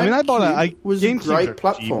 GameCube was a great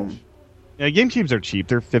platform. Cheap. Yeah, GameCubes are cheap.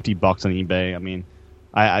 They're $50 on eBay. I mean,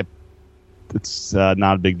 it's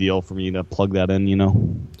not a big deal for me to plug that in, you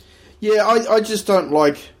know. Yeah, I just don't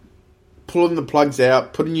like pulling the plugs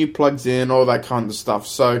out, putting new plugs in, all that kind of stuff.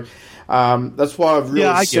 So that's why I've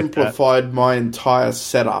really simplified my entire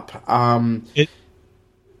setup. You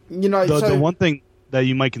know, the one thing that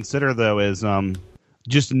you might consider, though, is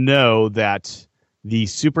just know that the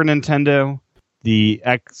Super Nintendo, the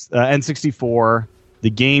N64,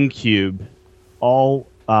 the GameCube, all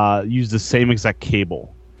use the same exact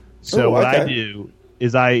cable. So what I do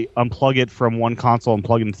is I unplug it from one console and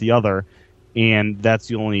plug it into the other, and that's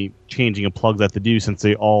the only changing of plugs I have to do, since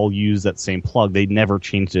they all use that same plug. They never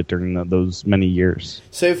changed it during those many years.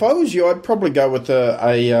 So if I was you, I'd probably go with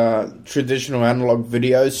a traditional analog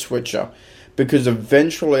video switcher, because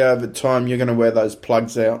eventually over time you're going to wear those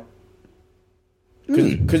plugs out.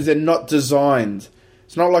 Because they're not designed.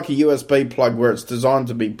 It's not like a USB plug where it's designed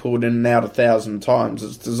to be pulled in and out 1,000 times.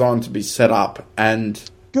 It's designed to be set up and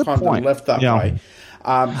kind of left that way.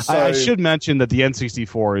 I should mention that the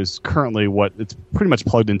N64 is currently it's pretty much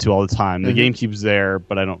plugged into all the time. The GameCube's there,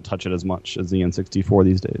 but I don't touch it as much as the N64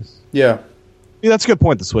 these days. Yeah, that's a good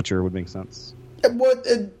point. The switcher would make sense. Well,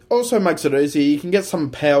 it also makes it easy. You can get some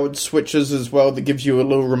powered switches as well that gives you a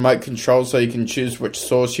little remote control so you can choose which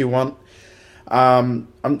source you want. I'm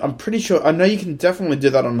pretty sure, I know you can definitely do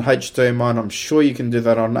that on HDMI, and I'm sure you can do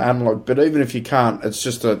that on analog, but even if you can't, it's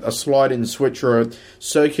just a slide-in switch or a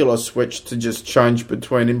circular switch to just change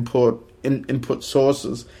between input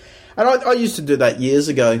sources. And I used to do that years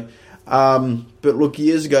ago, but look,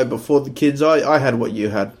 years ago, before the kids, I had what you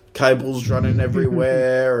had. Cables running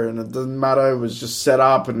everywhere, and it doesn't matter, it was just set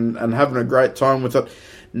up and having a great time with it.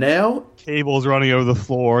 Now, cables running over the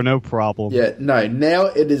floor, no problem. Yeah, no. Now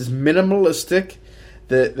it is minimalistic.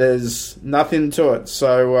 There's nothing to it.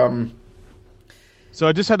 So, so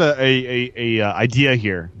I just had a idea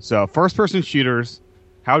here. So, first-person shooters,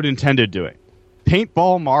 how would Nintendo do it?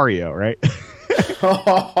 Paintball Mario, right?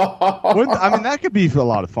 I mean, that could be a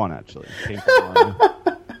lot of fun, actually. Paintball Mario.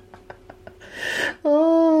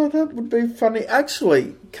 Oh, that would be funny.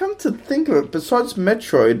 Actually, come to think of it, besides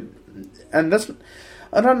Metroid, and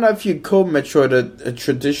I don't know if you'd call Metroid a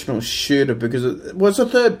traditional shooter because it was a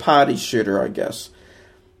third-party shooter, I guess.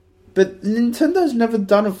 But Nintendo's never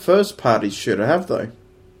done a first-party shooter, have they?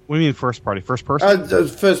 What do you mean first party? First person?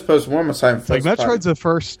 First person. What am I saying? First like Metroid's party. a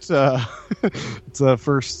first. It's a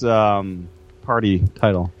first party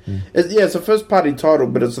title. It's a first-party title,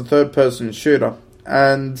 but it's a third-person shooter,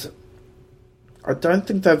 and I don't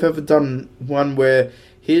think they've ever done one where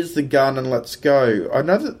here's the gun and let's go. I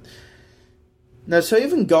know that. No, so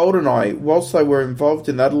even GoldenEye, whilst they were involved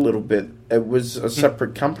in that a little bit, it was a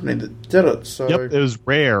separate company that did it. So Yep, it was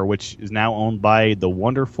Rare, which is now owned by the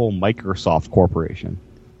wonderful Microsoft Corporation.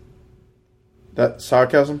 That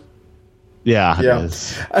sarcasm? Yeah, Yeah. it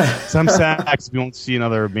is. So I'm sad because we won't see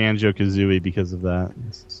another Banjo-Kazooie because of that.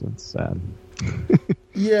 It's sad.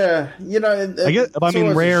 Yeah, I mean, always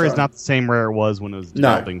a Rare is shame. not the same Rare it was when it was No.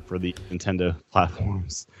 developing for the Nintendo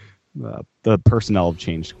platforms. The personnel have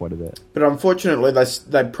changed quite a bit. But unfortunately,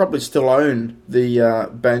 they probably still own the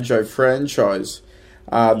Banjo franchise,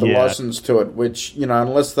 license to it, which,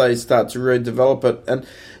 unless they start to redevelop it. And,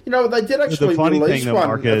 they did actually The funny release thing, though, one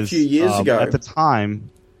Mark, a is few years ago. at the time,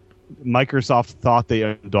 Microsoft thought they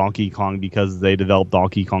owned Donkey Kong because they developed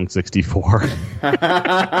Donkey Kong 64.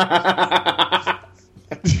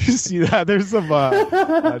 Did you see that? There's some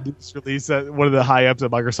news release that one of the high ups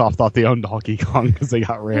at Microsoft thought they owned Donkey Kong because they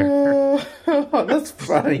got Rare. That's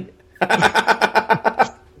funny.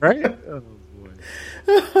 Right? Oh, boy.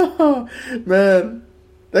 Man,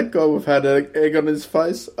 that guy would have had egg on his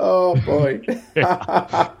face. Oh, boy.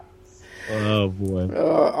 Oh, boy.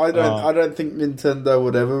 I don't think Nintendo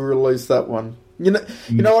would ever release that one. You know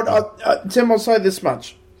what, Tim, I'll say this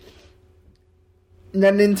much. Now,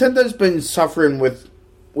 Nintendo's been suffering with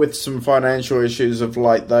some financial issues of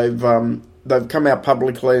late. They've come out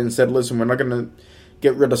publicly and said, listen, we're not going to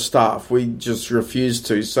get rid of staff. We just refuse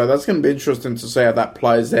to. So that's going to be interesting to see how that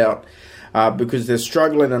plays out because they're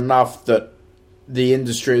struggling enough that the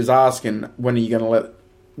industry is asking, when are you going to let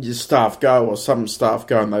your staff go or some staff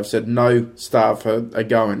go? And they've said, no staff are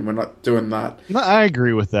going. We're not doing that. No, I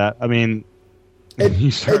agree with that. I mean,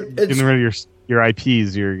 you start getting rid of your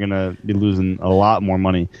IPs, you're gonna be losing a lot more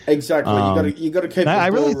money. Exactly. You got to keep. I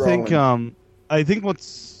really rolling. think. I think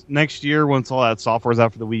once next year, once all that software is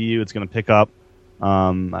out for the Wii U, it's gonna pick up.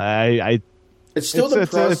 It's still the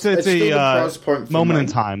price. It's still the price point for moment me.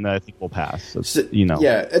 in time that I think will pass. It's,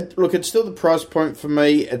 Yeah. It's still the price point for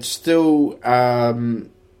me. It's still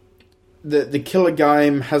the killer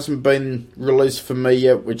game hasn't been released for me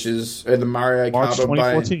yet, which is either Mario March Kart or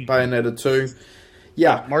 2014. Bayonetta 2.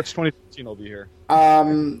 Yeah. March 2015 will be here.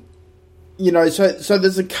 So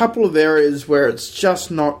there's a couple of areas where it's just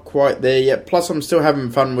not quite there yet. Plus, I'm still having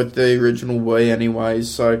fun with the original Wii anyway.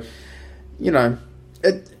 So,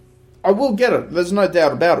 I will get it. There's no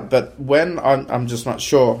doubt about it. But when, I'm just not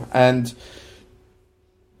sure. And,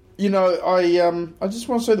 I just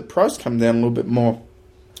want to see the price come down a little bit more.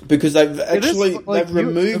 Because they've actually they've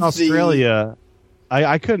removed in Australia.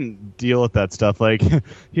 I couldn't deal with that stuff. Like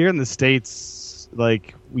here in the States,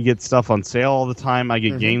 like we get stuff on sale all the time. I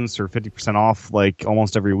get games for 50% off like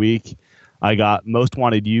almost every week. I got Most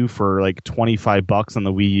Wanted You for like $25 on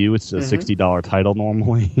the Wii U. It's a $60 title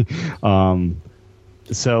normally.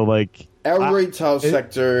 So like our retail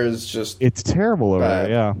sector is just—it's terrible over there.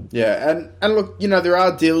 Yeah, yeah, and look, there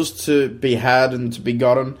are deals to be had and to be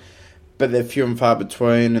gotten, but they're few and far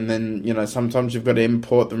between. And then sometimes you've got to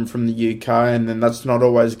import them from the UK, and then that's not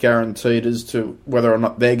always guaranteed as to whether or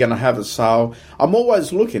not they're going to have a sale. I'm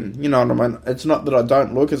always looking. You know what I mean? It's not that I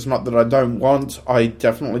don't look. It's not that I don't want. I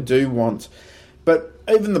definitely do want. But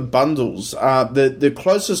even the bundles, the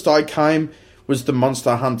closest I came was the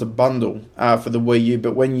Monster Hunter bundle for the Wii U,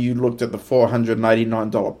 but when you looked at the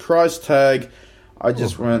 $489 price tag, I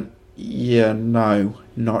just went, yeah, no,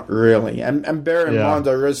 not really. And bear in mind,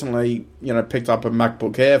 I recently, picked up a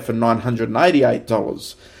MacBook Air for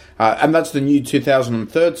 $988, and that's the new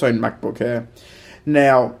 2013 MacBook Air.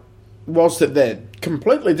 Now, whilst they're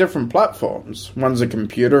completely different platforms, one's a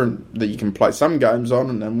computer that you can play some games on,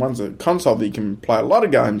 and then one's a console that you can play a lot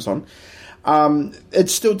of games on,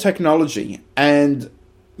 it's still technology, and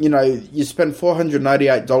you spend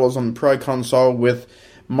 $488 on the Pro console with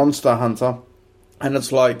Monster Hunter, and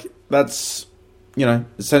it's like that's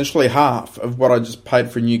essentially half of what I just paid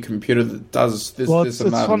for a new computer that does this. Well, this, and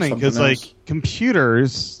it's that. funny because like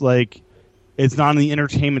computers, like it's not in the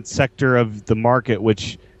entertainment sector of the market,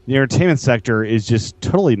 which the entertainment sector is just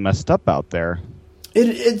totally messed up out there.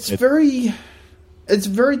 It's very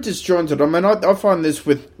disjointed. I mean, I find this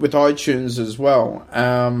with iTunes as well.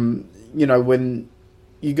 When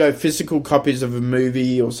you go physical copies of a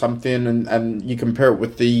movie or something, and you compare it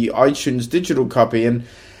with the iTunes digital copy, and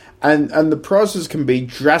the prices can be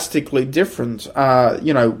drastically different.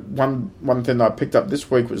 One thing that I picked up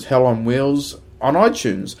this week was Hell on Wheels on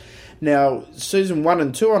iTunes. Now, season 1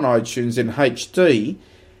 and 2 on iTunes in HD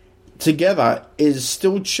together is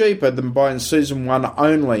still cheaper than buying season 1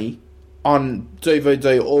 only on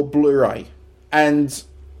DVD or Blu-ray. And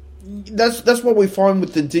that's what we find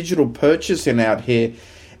with the digital purchasing out here,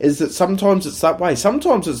 is that sometimes it's that way.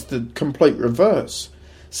 Sometimes it's the complete reverse.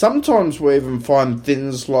 Sometimes we even find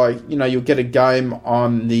things like, you'll get a game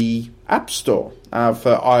on the App Store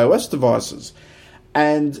for iOS devices,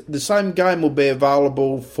 and the same game will be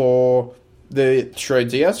available for the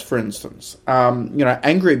 3DS, for instance.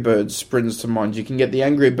 Angry Birds springs to mind. You can get the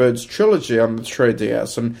Angry Birds trilogy on the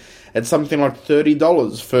 3DS, and it's something like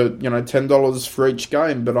 $30 for, $10 for each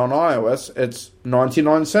game, but on iOS, it's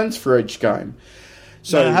 99 cents for each game.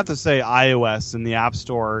 So I have to say, iOS and the App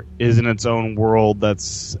Store is in its own world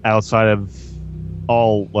that's outside of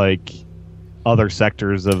all, other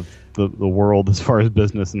sectors of the world as far as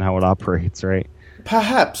business and how it operates, right?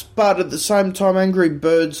 Perhaps, but at the same time, Angry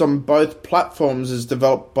Birds on both platforms is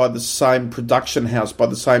developed by the same production house, by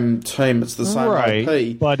the same team. It's the same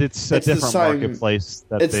IP. But it's a different marketplace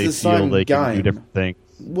that they feel they can do different things.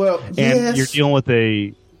 Well, and you're dealing with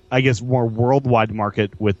a, I guess, more worldwide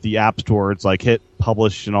market with the App Store. It's like hit,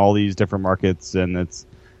 publish in all these different markets, and it's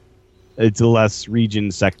a less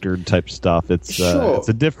region sector type stuff. It's it's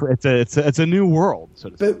a different. It's a new world. So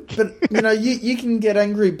to speak. But you can get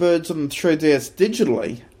Angry Birds on the 3DS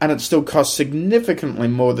digitally, and it still costs significantly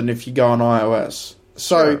more than if you go on iOS.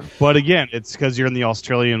 So, sure. But again, it's because you're in the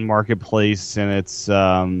Australian marketplace, and it's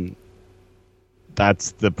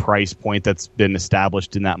that's the price point that's been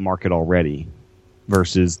established in that market already,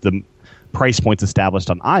 versus the price points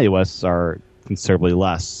established on iOS are considerably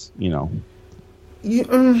less.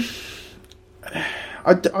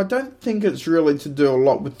 I don't think it's really to do a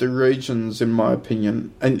lot with the regions, in my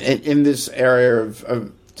opinion, and in this area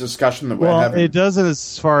of discussion that we're having. Well, it doesn't,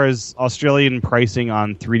 as far as Australian pricing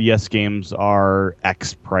on 3DS games are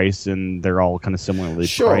X price, and they're all kind of similarly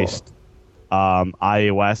priced.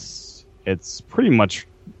 iOS, it's pretty much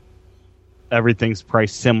everything's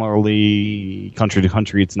priced similarly country to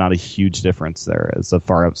country. It's not a huge difference there, as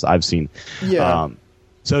far as I've seen. Yeah.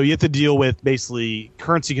 So you have to deal with basically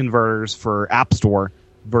currency converters for App Store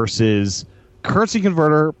versus currency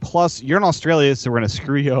converter plus you're in Australia, so we're going to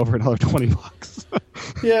screw you over another $20.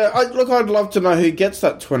 Yeah, I'd love to know who gets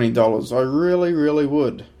that $20. I really, really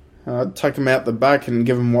would. I'd take them out the back and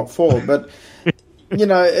give them what for. But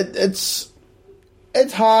it's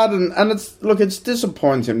hard, and it's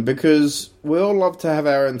disappointing because we all love to have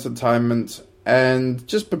our entertainment. And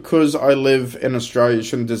just because I live in Australia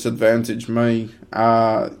shouldn't disadvantage me,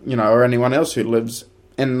 or anyone else who lives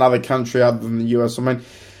in another country other than the US. I mean,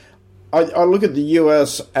 I look at the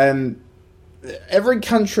US, and every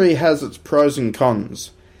country has its pros and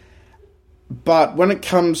cons. But when it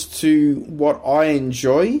comes to what I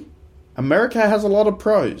enjoy, America has a lot of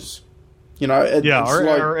pros.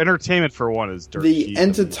 Our entertainment, for one, is dirty. The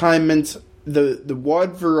entertainment, the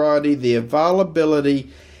wide variety, the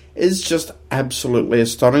availability is just absolutely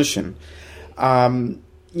astonishing. I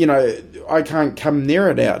can't come near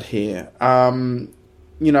it out here. Then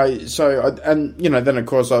of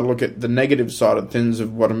course I look at the negative side of things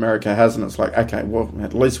of what America has, and it's like, okay, well,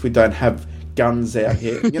 at least we don't have guns out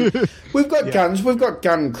here. We've got guns, we've got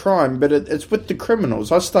gun crime, but it's with the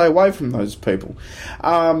criminals. I stay away from those people.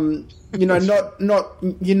 Not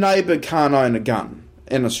your neighbour can't own a gun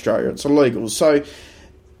in Australia. It's illegal. So,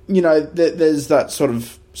 there's that sort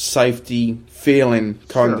of safety feeling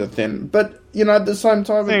kind of thing. But, at the same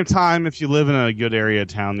time... if you live in a good area of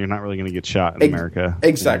town, you're not really going to get shot in America.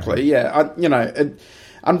 Exactly, yeah.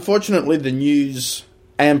 Unfortunately, the news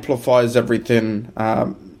amplifies everything,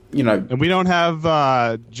 And we don't have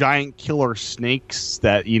giant killer snakes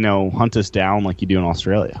that, hunt us down like you do in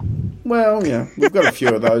Australia. Well, yeah, we've got a few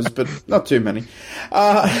of those, but not too many.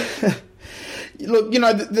 Look,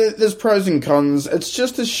 there's pros and cons. It's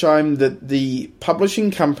just a shame that the publishing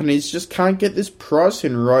companies just can't get this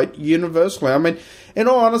pricing right universally. I mean, in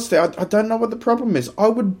all honesty, I don't know what the problem is. I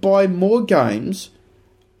would buy more games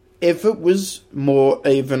if it was more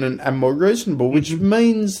even and more reasonable, which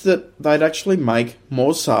means that they'd actually make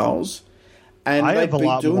more sales and they'd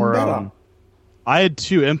be doing better. I had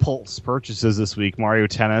 2 impulse purchases this week, Mario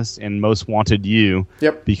Tennis and Most Wanted You,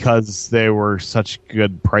 because they were such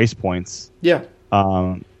good price points. Yeah.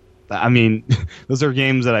 Those are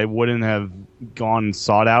games that I wouldn't have gone and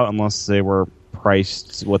sought out unless they were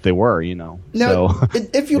priced what they were, you know. Now, So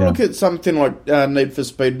if you look at something like Need for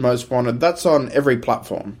Speed Most Wanted, that's on every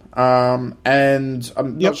platform. And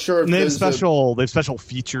I'm not sure if and they have special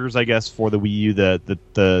features, I guess, for the Wii U that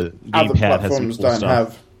the other gamepad has some platforms cool don't stuff.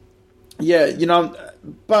 have. Yeah, you know,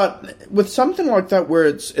 but with something like that where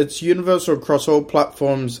it's universal across all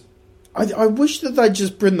platforms, I wish that they'd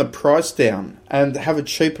just bring the price down and have a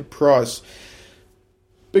cheaper price.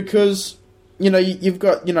 Because, you know, you've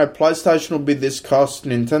got, you know, PlayStation will be this cost,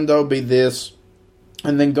 Nintendo will be this,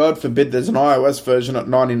 and then God forbid there's an iOS version at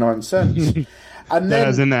 99 cents. And then,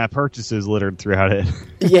 As in that purchases littered throughout it.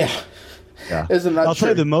 yeah. Yeah. Isn't that I'll true?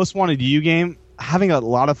 tell you, the Most Wanted U game, having a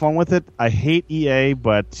lot of fun with it. I hate EA,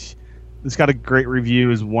 but it's got a great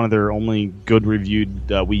review. Is one of their only good reviewed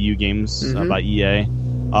Wii U games by EA.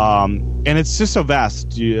 And it's just so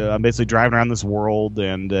vast. I'm basically driving around this world,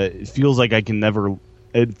 and it feels like I can never...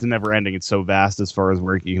 It's never ending. It's so vast as far as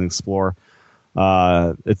where you can explore.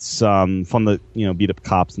 It's fun to beat up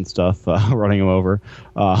cops and stuff, running them over.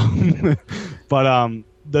 But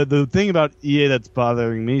the thing about EA that's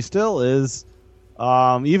bothering me still is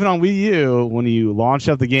even on Wii U, when you launch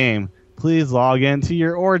up the game, please log into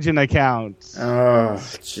your Origin account. Oh,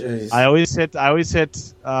 jeez. I always hit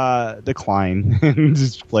decline and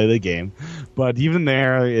just play the game. But even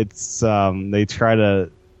there, it's they try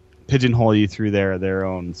to pigeonhole you through their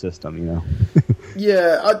own system, you know.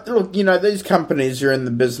 Yeah, look, you know, these companies are in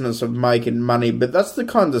the business of making money, but that's the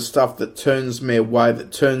kind of stuff that turns me away,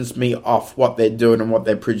 that turns me off what they're doing and what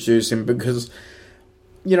they're producing, because,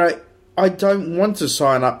 you know, I don't want to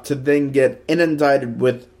sign up to then get inundated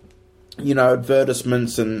with, you know,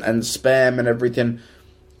 advertisements and spam and everything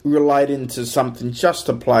relating to something just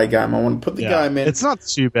to play a game. I want to put the game in. It's not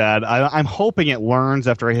too bad. I'm hoping it learns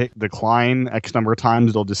after I hit decline X number of times,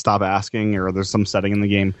 it'll just stop asking, or there's some setting in the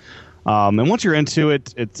game. And once you're into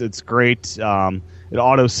it, it's great. It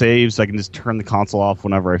auto saves. So I can just turn the console off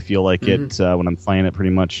whenever I feel like it when I'm playing it, pretty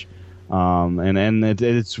much. And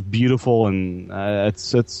it's beautiful, and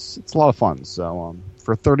it's a lot of fun. So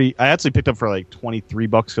for $30, I actually picked up for like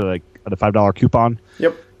 $23 for like a $5 coupon.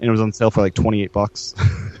 Yep. And it was on sale for like $28.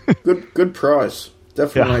 Good price.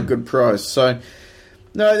 Definitely a good price. So,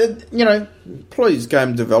 no, you know, please,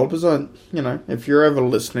 game developers, you know, if you're ever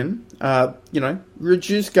listening, you know,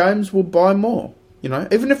 reduce games, we'll buy more. You know,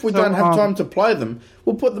 even if we don't have time to play them,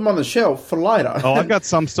 we'll put them on the shelf for later. Oh, I've got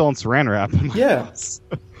some still in saran wrap. Yeah.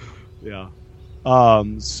 Yeah.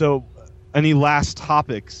 So, any last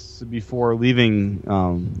topics before leaving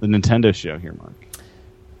the Nintendo show here, Mark?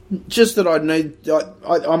 Just that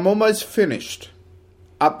I'm almost finished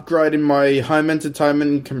upgrading my home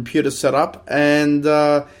entertainment computer setup, and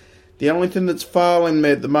the only thing that's failing me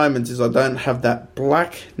at the moment is I don't have that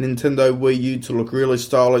black Nintendo Wii U to look really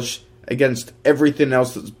stylish against everything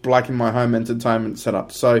else that's black in my home entertainment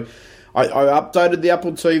setup. So I updated the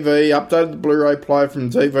Apple TV, updated the Blu-ray player from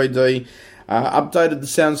DVD, updated the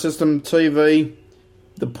sound system TV.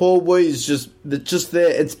 The poor Wii is just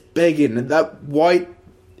there. It's begging, and that white...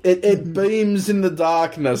 It beams in the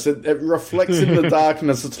darkness. It reflects in the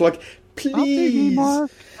darkness. It's like, please,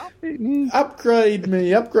 upgrade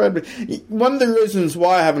me. One of the reasons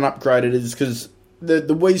why I haven't upgraded is because the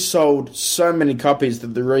Wii sold so many copies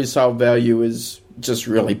that the resale value is just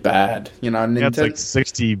really bad. You know, It's like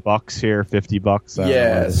 $60 here, $50.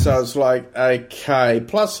 Yeah, so it's like, okay.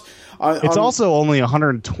 Plus, it's also only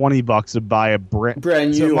 $120 to buy a brand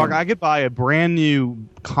new. So, Mark, I could buy a brand new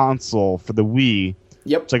console for the Wii.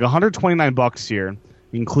 Yep. It's like $129 here.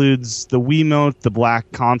 Includes the Wiimote, the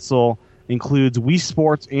black console, includes Wii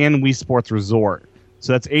Sports and Wii Sports Resort.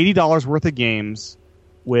 So that's $80 worth of games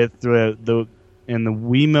with the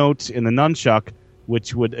Wiimote and the Nunchuck,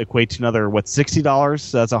 which would equate to another $60?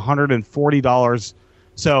 So that's $140.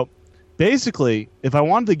 So basically, if I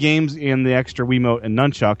wanted the games and the extra Wiimote and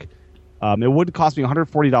Nunchuck, it would cost me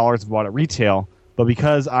 $140 if I bought at retail. But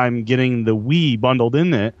because I'm getting the Wii bundled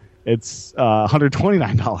in it, it's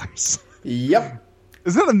 $129. Yep.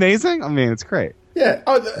 Isn't that amazing? I mean, it's great. Yeah,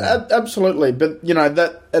 absolutely. But, you know,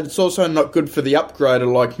 that it's also not good for the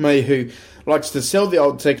upgrader like me who likes to sell the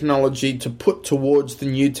old technology to put towards the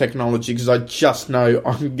new technology because I just know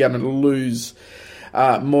I'm going to lose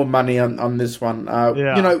more money on this one.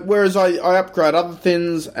 You know, whereas I upgrade other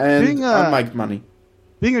things and I make money.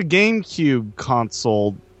 Being a GameCube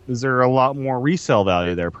console... Is there a lot more resale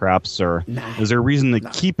value there, perhaps, or is there a reason to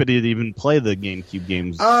keep it to even play the GameCube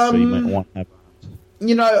games? So you might want to have...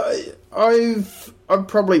 You know, I've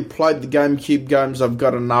probably played the GameCube games. I've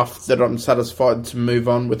got enough that I'm satisfied to move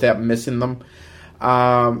on without missing them.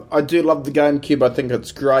 I do love the GameCube. I think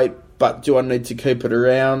it's great, but do I need to keep it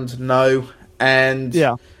around? No. And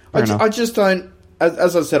I just don't.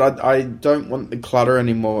 As I said, I don't want the clutter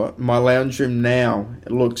anymore. My lounge room now,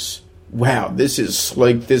 it looks, wow, this is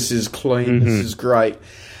sleek, this is clean, this is great.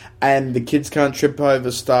 And the kids can't trip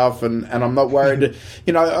over stuff, and I'm not worried.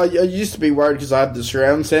 I used to be worried because I had the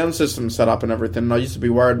surround sound system set up and everything, and I used to be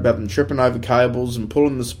worried about them tripping over cables and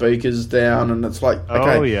pulling the speakers down, and it's like,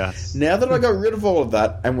 okay, oh, yes. Now that I got rid of all of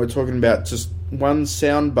that, and we're talking about just one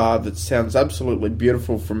sound bar that sounds absolutely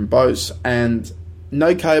beautiful from Bose, and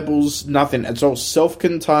no cables, nothing. It's all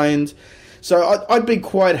self-contained. So I'd be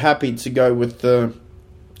quite happy to go with the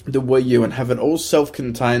Wii U and have it all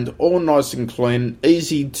self-contained, all nice and clean,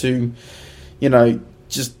 easy to,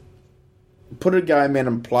 just put a game in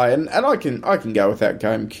and play. And I can go without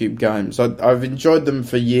GameCube games. I've enjoyed them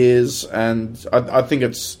for years, and I think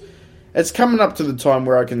it's coming up to the time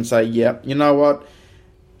where I can say, yeah, you know what?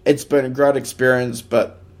 It's been a great experience,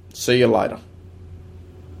 but see you later.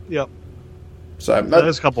 Yep. So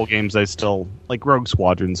there's a couple of games I still like. Rogue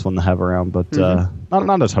Squadron's fun to have around, but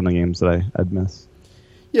not a ton of games that I'd miss.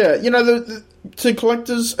 Yeah, to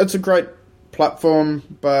collectors, it's a great platform,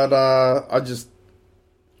 but I don't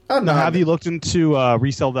know. Now, have you looked into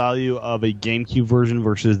resale value of a GameCube version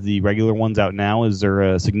versus the regular ones out now? Is there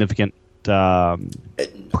a significant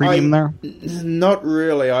premium there? Not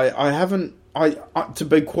really. I haven't. To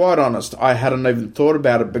be quite honest, I hadn't even thought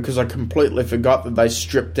about it because I completely forgot that they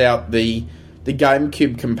stripped out the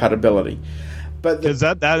GameCube compatibility. But because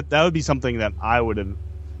that would be something that I would have,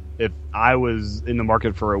 if I was in the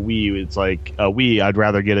market for a Wii. It's like a Wii, I'd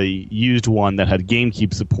rather get a used one that had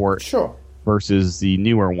GameCube support, sure, versus the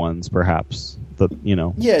newer ones, perhaps.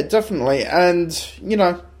 Yeah, definitely, and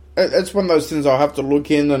it's one of those things I'll have to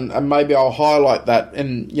look in, and maybe I'll highlight that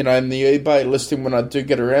in the eBay listing when I do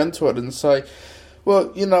get around to it, and say,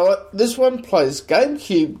 well, you know what, this one plays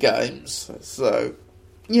GameCube games, so.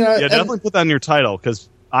 Definitely put that in your title, because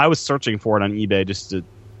I was searching for it on eBay just to,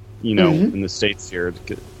 in the States here, to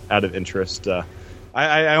get out of interest.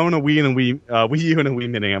 I own a Wii and a Wii U and a Wii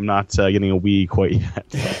Mini. I'm not getting a Wii quite yet.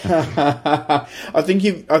 I think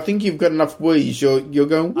you've got enough Wiis. You're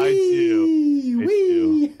going Wii. I do.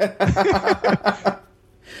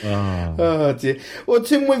 Oh dear. Well,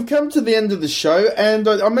 Tim, we've come to the end of the show, and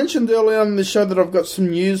I mentioned earlier on in the show that I've got some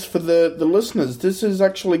news for the listeners. This is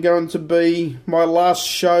actually going to be my last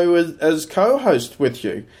show as co-host with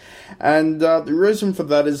you, and the reason for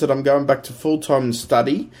that is that I'm going back to full-time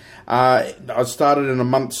study. I started in a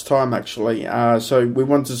month's time, actually, so we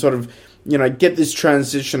want to sort of get this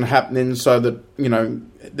transition happening so that,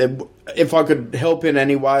 if I could help in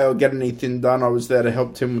any way or get anything done, I was there to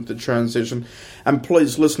help Tim with the transition. And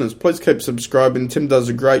please, listeners, please keep subscribing. Tim does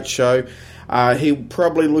a great show. He'll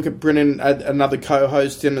probably look at bringing another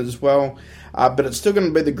co-host in as well. But it's still going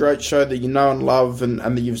to be the great show that you know and love and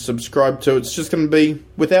that you've subscribed to. It's just going to be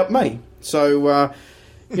without me. So,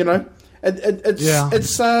 It's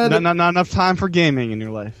sad. Not enough time for gaming in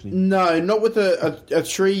your life. No, not with a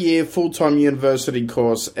 3-year full-time university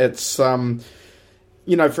course. It's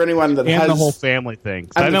for anyone that has the whole family thing.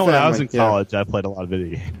 I know when I was in college, I played a lot of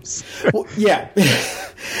video games. Well, yeah.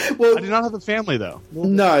 Well, I do not have a family though.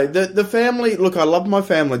 No, the family. Look, I love my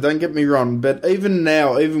family. Don't get me wrong, but even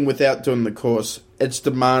now, even without doing the course, it's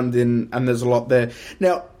demanding, and there's a lot there.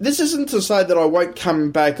 Now, this isn't to say that I won't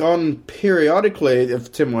come back on periodically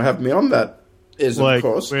if Tim will have me on. That is, like, of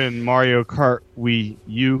course, when Mario Kart Wii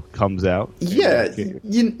U comes out. Yeah,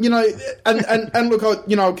 and look,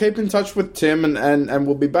 I'll keep in touch with Tim, and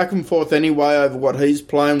we'll be back and forth anyway over what he's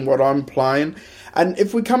playing, what I'm playing. And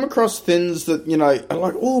if we come across things that, are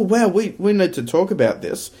like, oh, wow, we need to talk about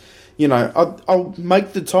this, I'll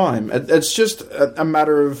make the time. It's just a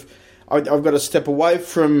matter of I've got to step away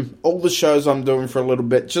from all the shows I'm doing for a little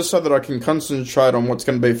bit just so that I can concentrate on what's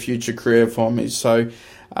going to be a future career for me. So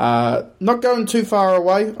not going too far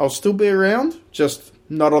away. I'll still be around, just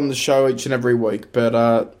not on the show each and every week.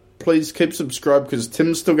 But please keep subscribed because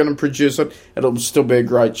Tim's still going to produce it. It'll still be a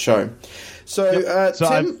great show. So,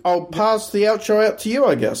 Tim, I'll pass the outro out to you,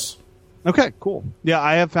 I guess. Okay, cool. Yeah,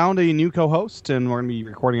 I have found a new co-host, and we're going to be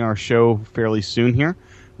recording our show fairly soon here.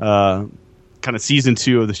 Kind of season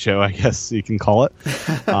 2 of the show, I guess you can call it.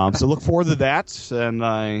 So look forward to that, and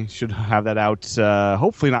I should have that out,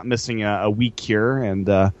 hopefully not missing a week here, and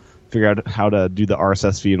figure out how to do the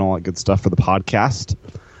RSS feed and all that good stuff for the podcast.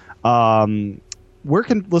 Where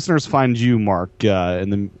can listeners find you, Mark,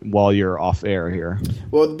 while you're off air here?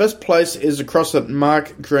 Well, the best place is across at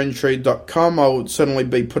markgreentree.com. I'll certainly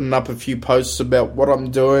be putting up a few posts about what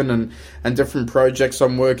I'm doing and different projects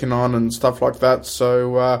I'm working on and stuff like that.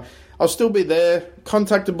 So I'll still be there,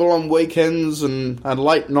 contactable on weekends and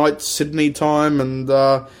late nights, Sydney time, and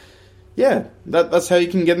yeah, that's how you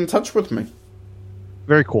can get in touch with me.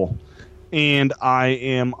 Very cool. And I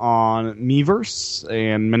am on Miiverse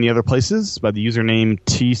and many other places by the username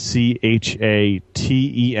TCHATEN.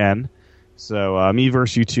 So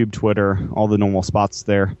Miiverse, YouTube, Twitter, all the normal spots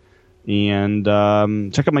there. And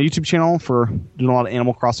check out my YouTube channel for doing a lot of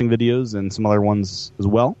Animal Crossing videos and some other ones as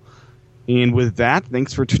well. And with that,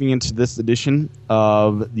 thanks for tuning into this edition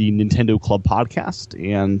of the Nintendo Club podcast.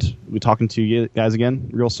 And we'll be talking to you guys again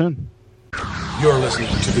real soon. You're listening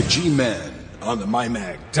to the G-Man on the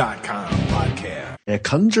MyMag.com podcast. They're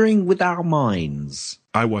conjuring with our minds.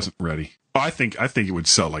 I wasn't ready. I think it would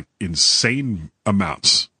sell like insane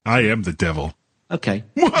amounts. I am the devil. Okay.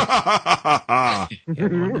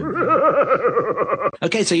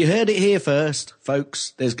 Okay, so you heard it here first,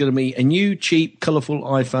 folks. There's going to be a new, cheap, colourful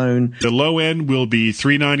iPhone. The low end will be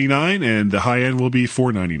 $399 and the high end will be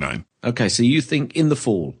 $499. Okay, so you think in the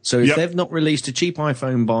fall. So if they've not released a cheap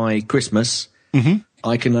iPhone by Christmas,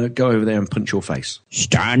 I can go over there and punch your face.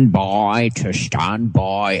 Stand by,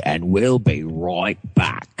 and we'll be right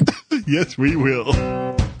back. Yes, we will.